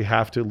actually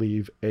have to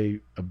leave a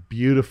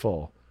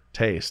beautiful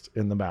taste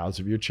in the mouths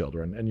of your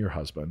children and your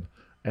husband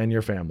and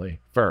your family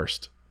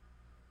first.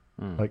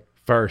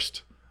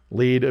 First,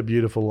 lead a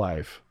beautiful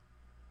life,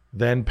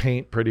 then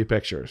paint pretty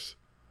pictures.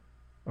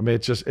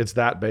 It's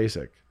that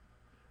basic.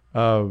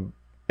 And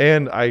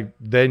I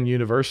actually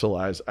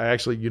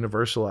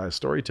universalize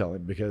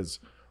storytelling, because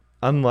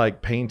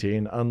unlike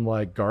painting,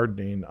 unlike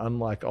gardening,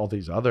 unlike all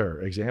these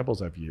other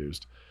examples I've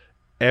used,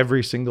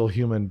 every single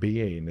human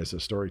being is a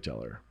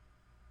storyteller.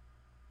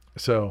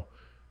 So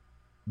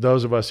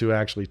those of us who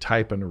actually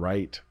type and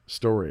write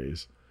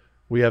stories,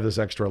 we have this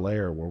extra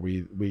layer where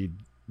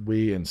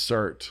we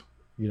insert,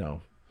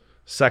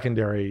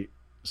 secondary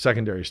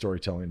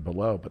storytelling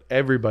below, but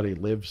everybody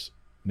lives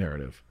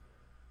narrative.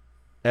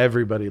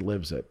 Everybody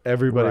lives it.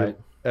 Everybody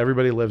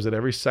lives it.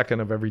 Every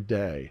second of every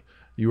day,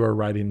 you are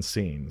writing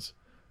scenes.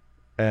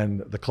 And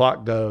the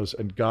clock goes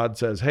and God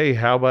says, hey,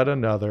 how about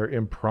another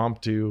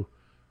impromptu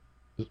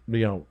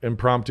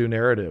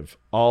narrative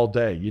all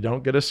day? You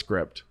don't get a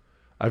script.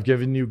 I've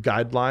given you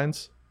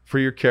guidelines for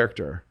your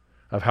character.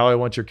 of how I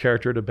want your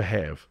character to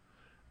behave.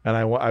 And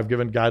I've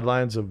given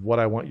guidelines of what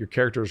I want your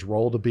character's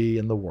role to be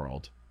in the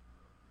world.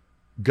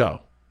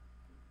 Go.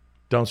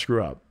 Don't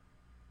screw up.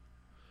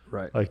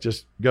 Right. Like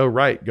just go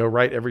write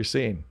every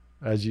scene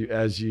as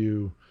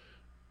you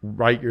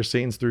write your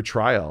scenes through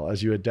trial,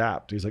 as you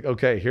adapt. He's like,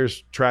 okay,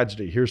 here's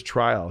tragedy, here's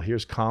trial,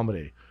 here's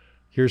comedy,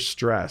 here's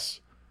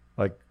stress.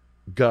 Like,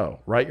 go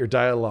write your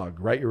dialogue,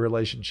 write your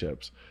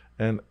relationships.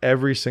 And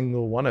every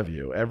single one of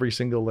you, every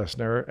single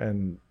listener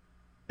and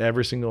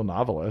every single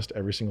novelist,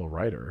 every single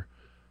writer,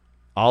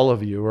 all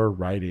of you are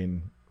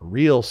writing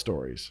real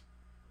stories.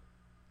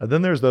 And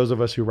then there's those of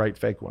us who write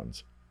fake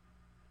ones.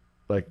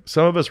 Like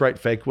some of us write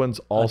fake ones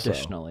also.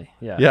 Additionally,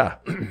 yeah. Yeah.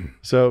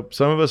 So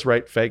some of us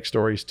write fake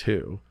stories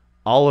too.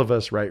 All of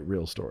us write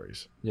real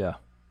stories. Yeah.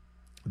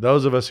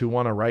 Those of us who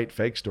want to write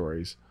fake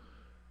stories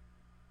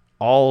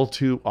all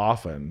too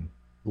often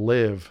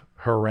live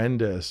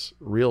horrendous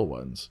real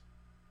ones.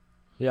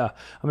 Yeah.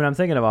 I mean, I'm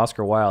thinking of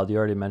Oscar Wilde. You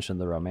already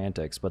mentioned the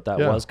Romantics, but that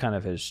was kind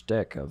of his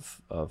shtick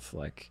of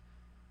like,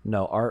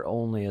 no, art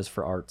only is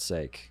for art's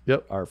sake.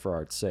 Yep. Art for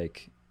art's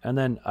sake. And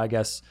then I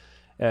guess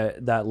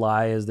that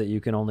lie is that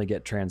you can only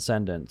get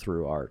transcendent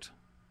through art.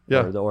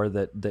 Yeah. Or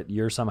that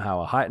you're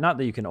somehow a high, not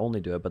that you can only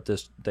do it, but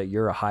that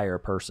you're a higher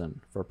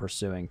person for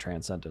pursuing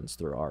transcendence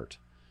through art.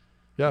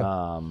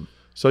 Yeah.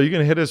 So you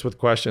can hit us with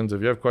questions.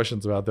 If you have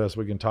questions about this,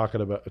 we can talk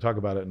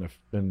about it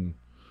in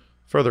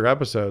further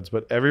episodes.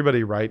 But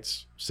everybody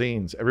writes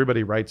scenes.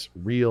 Everybody writes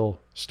real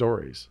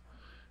stories.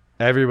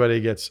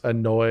 Everybody gets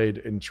annoyed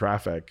in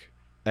traffic,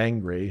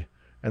 angry,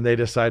 and they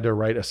decide to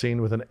write a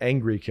scene with an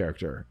angry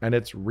character, and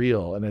it's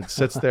real, and it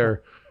sits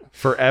there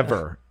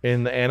forever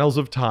in the annals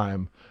of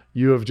time.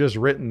 You have just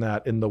written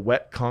that in the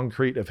wet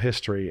concrete of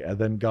history, and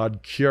then God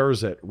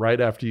cures it right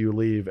after you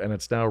leave, and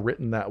it's now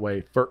written that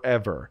way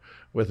forever,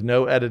 with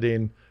no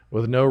editing,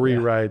 with no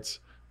rewrites,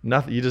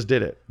 nothing. You just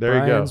did it. There you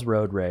go. Brian's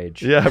road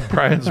rage. Yeah,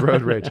 Brian's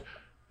road rage.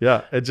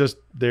 Yeah, it just,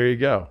 there you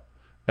go.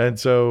 And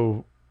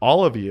so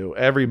all of you,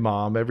 every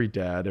mom, every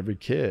dad, every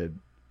kid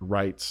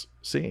writes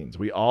scenes.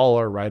 We all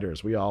are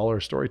writers. We all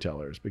are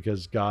storytellers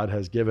because God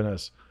has given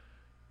us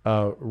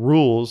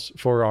rules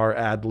for our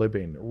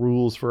ad-libbing,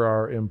 rules for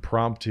our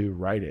impromptu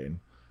writing.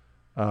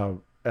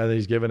 And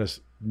he's given us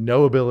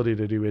no ability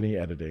to do any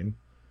editing.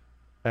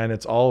 And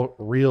it's all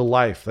real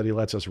life that he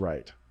lets us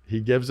write. He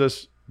gives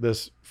us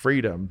this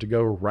freedom to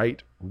go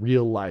write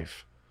real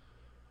life.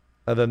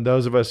 And then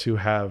those of us who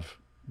have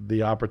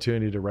the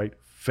opportunity to write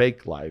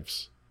fake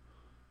lives,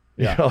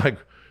 you know, like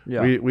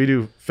we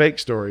do fake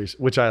stories,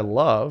 which I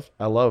love.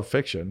 I love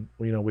fiction.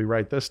 You know, we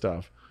write this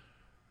stuff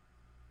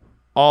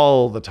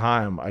all the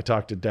time. I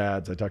talk to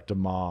dads, I talk to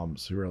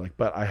moms who are like,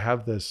 but I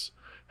have this,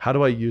 how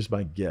do I use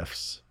my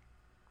gifts?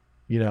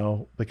 You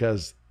know,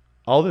 because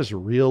all this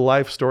real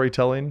life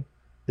storytelling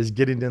is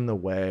getting in the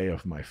way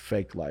of my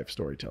fake life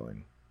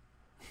storytelling.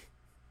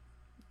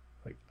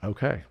 Like,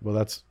 okay,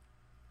 well,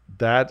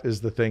 that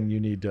is the thing you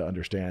need to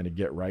understand and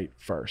get right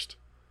first.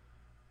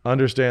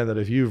 Understand that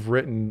if you've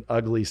written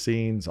ugly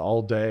scenes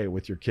all day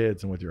with your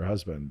kids and with your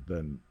husband,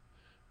 then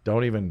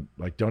don't even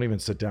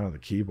sit down at the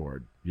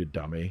keyboard, you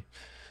dummy.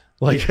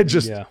 Like, it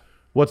just,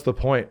 what's the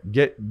point?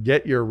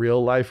 Get your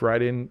real life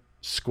writing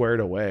squared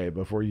away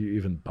before you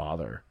even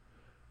bother.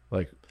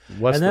 Like,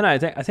 I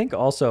think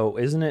also,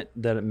 isn't it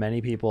that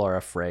many people are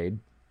afraid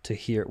to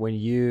hear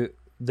when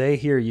they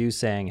hear you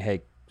saying,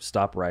 "Hey,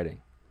 stop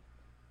writing."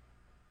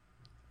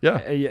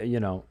 Yeah. You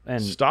know,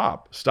 and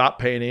stop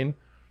painting.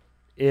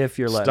 If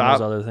you're letting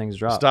those other things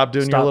drop, stop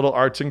doing your little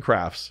arts and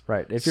crafts.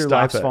 Right. If your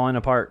life's falling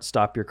apart,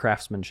 stop your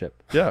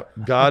craftsmanship. Yeah.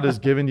 God has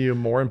given you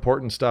more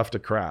important stuff to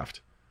craft.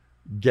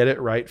 Get it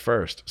right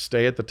first.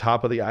 Stay at the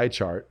top of the eye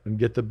chart and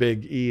get the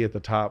big E at the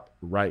top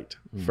right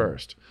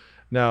first.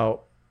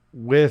 Now,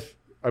 we,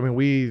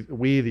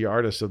 the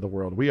artists of the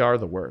world, we are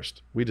the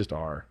worst. We just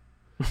are.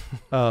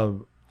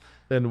 And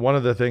one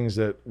of the things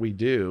that we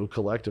do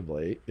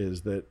collectively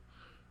is that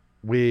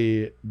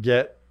we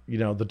get, you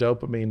know, the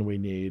dopamine we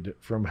need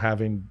from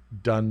having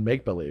done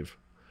make-believe.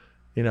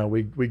 You know,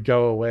 we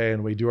go away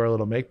and we do our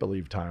little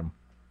make-believe time,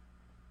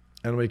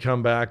 and we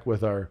come back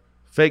with our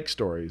fake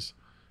stories,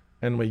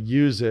 and we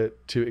use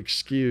it to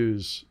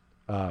excuse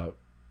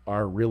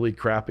our really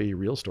crappy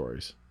real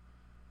stories.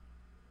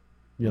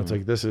 You know, it's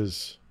like, this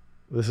is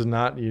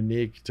not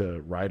unique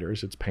to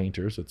writers. It's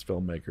painters, it's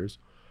filmmakers.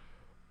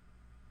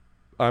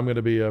 I'm going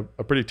to be a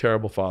pretty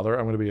terrible father.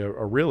 I'm going to be a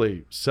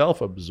really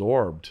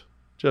self-absorbed,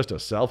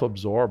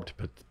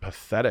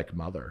 pathetic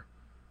mother.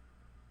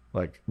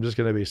 Like, I'm just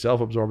going to be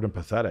self-absorbed and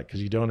pathetic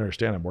because you don't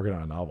understand I'm working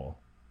on a novel.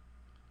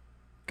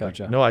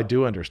 Gotcha. Like, no, I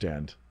do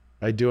understand.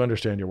 I do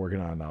understand you're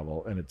working on a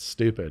novel and it's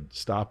stupid.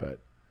 Stop it.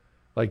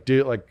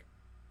 Do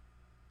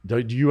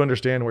you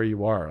understand where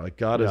you are? Like,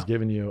 God has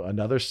given you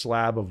another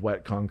slab of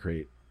wet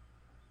concrete,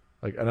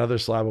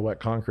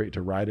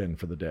 to ride in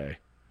for the day.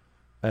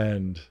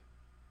 And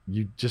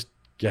you just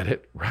get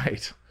it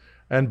right.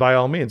 And by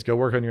all means, go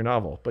work on your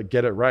novel, but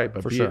get it right.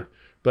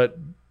 But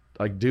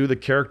do the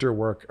character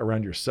work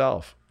around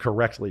yourself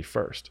correctly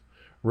first.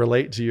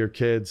 relate to your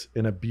kids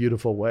in a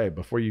beautiful way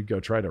before you go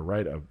try to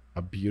write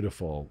a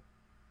beautiful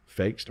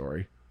fake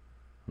story.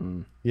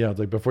 You know,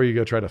 like before you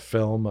go try to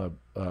film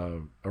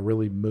a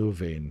really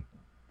moving,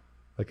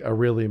 like a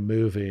really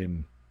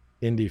moving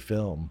indie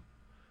film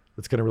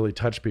that's going to really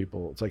touch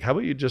people. It's like, how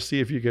about you just see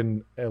if you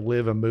can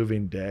live a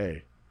moving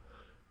day?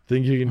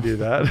 Think you can do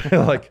that?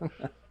 Like,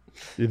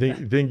 you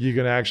think you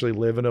can actually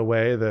live in a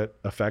way that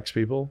affects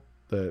people,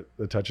 that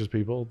touches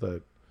people,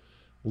 that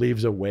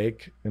leaves a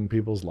wake in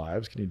people's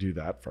lives? Can you do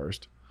that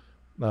first?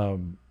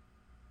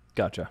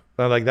 Gotcha.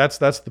 Like that's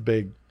the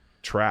big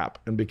trap.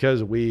 And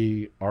because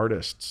we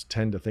artists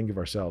tend to think of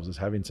ourselves as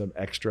having some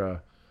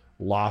extra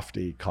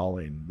lofty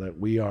calling, that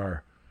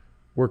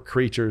we're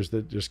creatures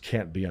that just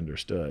can't be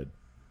understood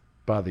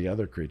by the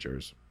other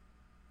creatures.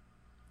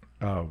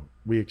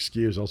 We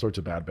excuse all sorts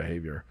of bad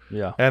behavior.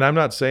 Yeah. And I'm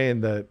not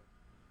saying that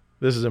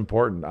this is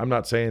important. I'm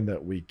not saying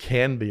that we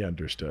can be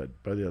understood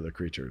by the other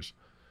creatures,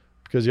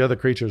 because the other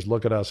creatures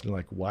look at us and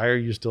like, why are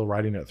you still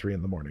writing at 3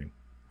 a.m?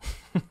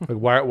 Like,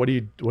 what are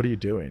you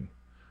doing?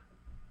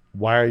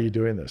 Why are you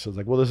doing this? It's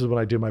like, well, this is when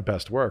I do my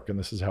best work, and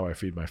this is how I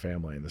feed my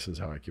family, and this is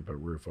how I keep a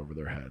roof over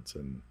their heads,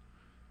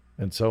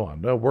 and so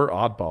on. No, we're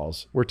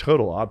oddballs. We're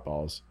total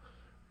oddballs.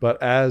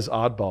 But as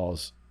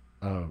oddballs,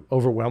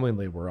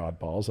 overwhelmingly we're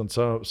oddballs. And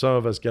so some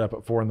of us get up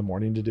at 4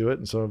 a.m. to do it,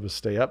 and some of us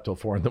stay up till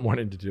 4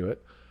 a.m. to do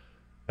it.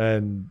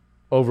 And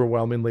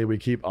overwhelmingly we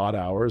keep odd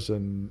hours,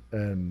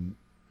 and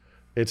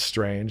it's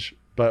strange,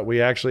 but we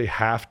actually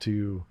have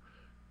to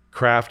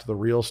craft the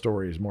real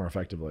stories more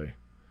effectively.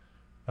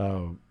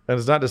 And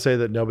it's not to say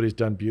that nobody's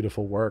done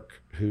beautiful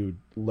work who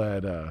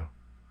didn't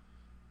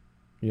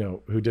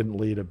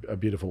lead a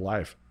beautiful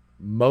life.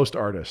 Most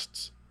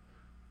artists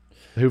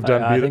who've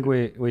done, I think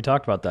we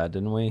talked about that,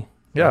 didn't we?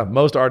 Yeah.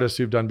 Most artists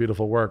who've done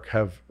beautiful work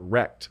have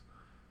wrecked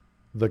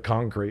the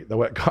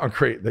wet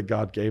concrete that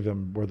God gave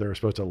them, where they were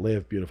supposed to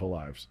live beautiful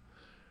lives.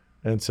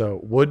 And so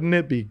wouldn't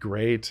it be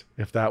great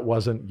if that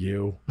wasn't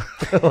you?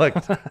 Like,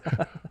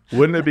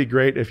 wouldn't it be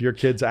great if your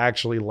kids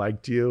actually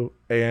liked you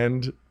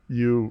and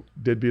you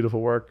did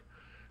beautiful work?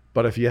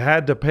 But if you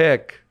had to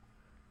pick,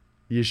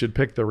 you should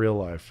pick the real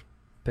life.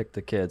 Pick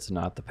the kids,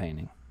 not the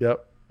painting.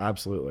 Yep,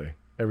 absolutely.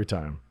 Every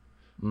time.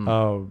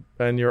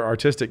 And your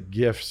artistic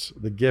gifts,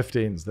 the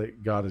giftings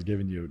that God has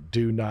given you,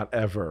 do not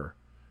ever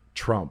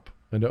trump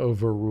and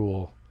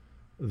overrule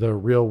the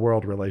real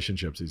world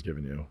relationships he's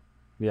given you.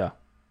 Yeah.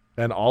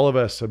 And all of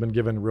us have been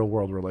given real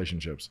world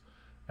relationships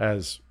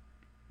as,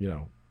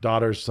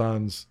 daughters,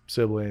 sons,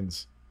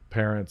 siblings,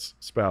 parents,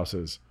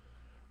 spouses.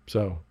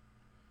 So,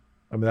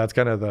 I mean, that's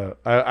kind of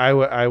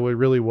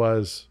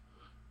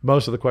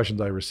most of the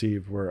questions I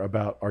received were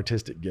about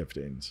artistic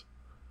giftings.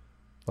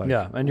 Like,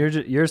 yeah. And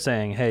you're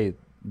saying, hey,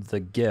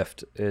 the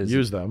gift is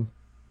use them,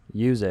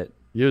 use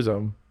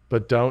them,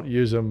 but don't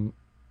use them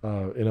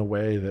in a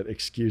way that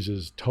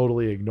excuses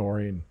totally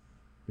ignoring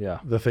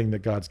the thing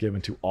that God's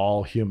given to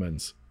all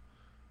humans.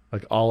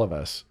 Like, all of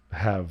us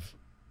have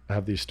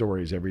these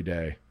stories every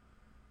day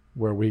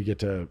where we get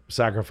to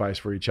sacrifice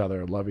for each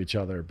other, love each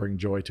other, bring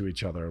joy to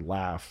each other,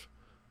 laugh,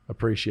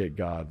 appreciate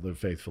God, live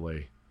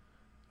faithfully,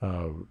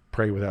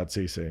 pray without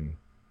ceasing,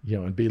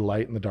 and be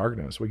light in the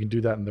darkness. We can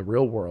do that in the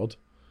real world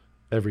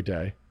every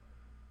day,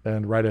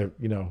 and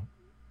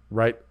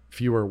write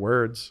fewer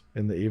words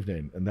in the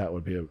evening. And that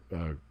would be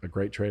a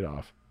great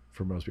trade-off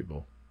for most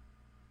people.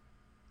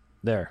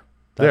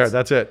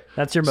 That's it.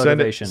 That's your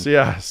motivation.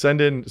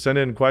 Send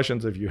in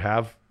questions if you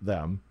have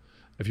them,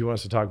 if you want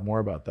us to talk more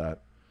about that.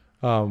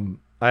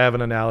 I have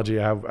an analogy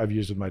I've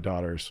used with my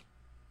daughters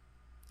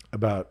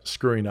about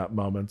screwing up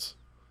moments,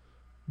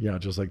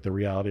 just like the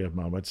reality of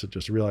moments.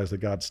 Just realize that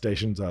God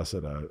stations us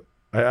at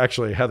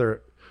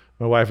Heather,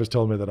 my wife has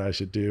told me that I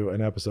should do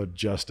an episode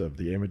just of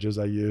the images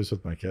I use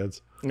with my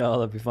kids. Oh,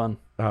 that'd be fun.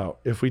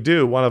 If we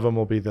do, one of them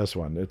will be this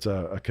one. It's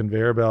a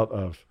conveyor belt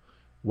of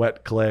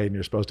wet clay, and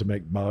you're supposed to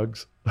make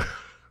mugs.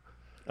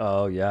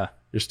 Oh yeah.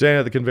 You're standing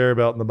at the conveyor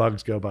belt and the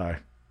mugs go by,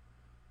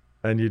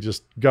 and you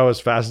just go as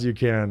fast as you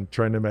can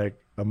trying to make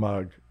a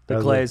mug.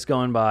 The clay's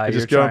going by.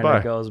 You're trying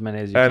to go as many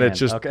as you can. And it's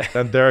just,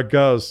 and there it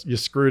goes. You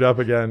screwed up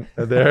again.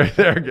 And there,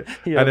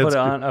 you and put it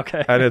on.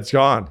 Okay. And it's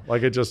gone.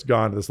 Like, it's just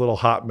gone. This little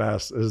hot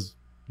mess is,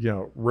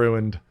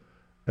 ruined.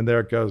 And there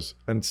it goes.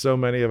 And so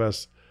many of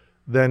us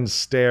then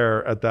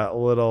stare at that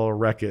little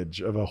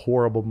wreckage of a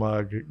horrible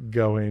mug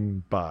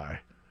going by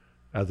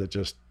as it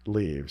just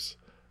leaves.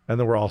 And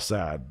then we're all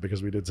sad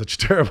because we did such a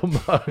terrible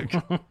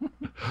mug.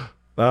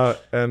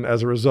 And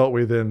as a result,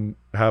 we then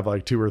have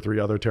like 2 or 3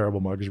 other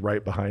terrible mugs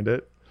right behind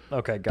it.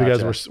 Okay, gotcha.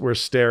 Because we're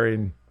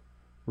staring.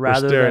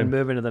 Rather than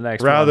moving to the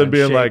next one. Rather than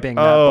being like, that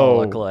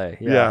ball of clay.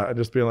 Yeah, and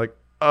just being like,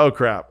 oh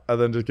crap.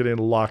 And then just getting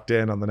locked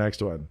in on the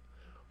next one.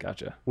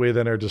 Gotcha. We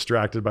then are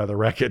distracted by the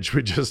wreckage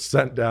we just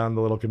sent down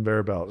the little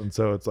conveyor belt. And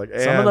so it's like,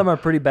 some of them are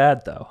pretty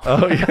bad though.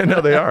 Oh yeah,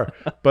 no, they are.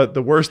 But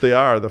the worse they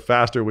are, the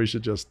faster we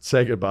should just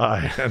say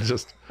goodbye and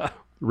just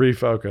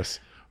refocus.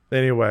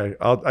 Anyway,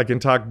 I can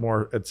talk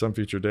more at some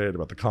future date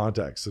about the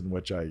context in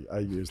which I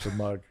use the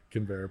mug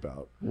conveyor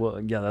belt.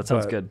 Well, yeah, that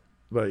sounds good.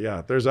 But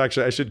yeah, there's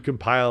actually, I should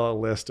compile a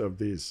list of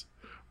these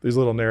these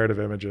little narrative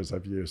images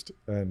I've used,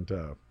 and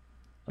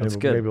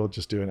maybe we'll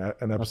just do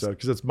an episode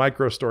because it's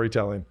micro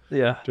storytelling.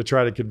 Yeah. To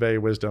try to convey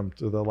wisdom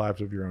to the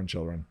lives of your own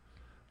children.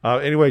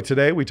 Anyway,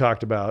 today we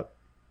talked about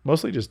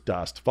mostly just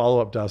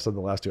follow-up dust on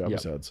the last 2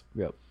 episodes.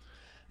 Yep.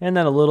 And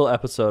then a little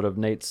episode of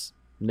Nate's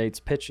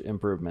pitch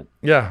improvement.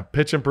 Yeah,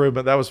 pitch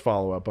improvement. That was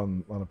follow-up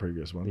on a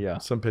previous one. Yeah.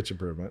 Some pitch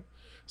improvement.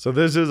 So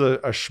this is a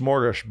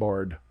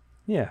smorgasbord.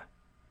 Yeah.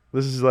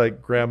 This is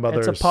like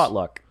grandmother's. It's a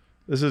potluck.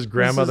 This is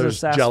grandmother's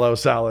Jell-O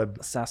salad,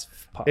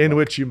 in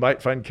which you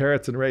might find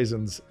carrots and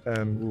raisins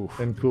and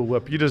Cool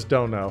Whip. You just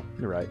don't know.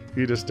 You're right.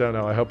 You just don't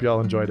know. I hope you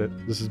all enjoyed it.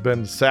 This has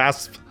been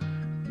SASP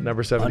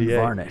number 78.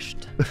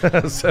 Unvarnished.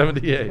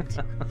 78.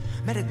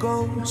 Met a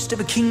ghost of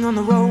a king on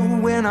the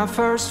road when I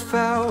first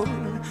fell.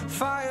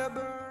 Fire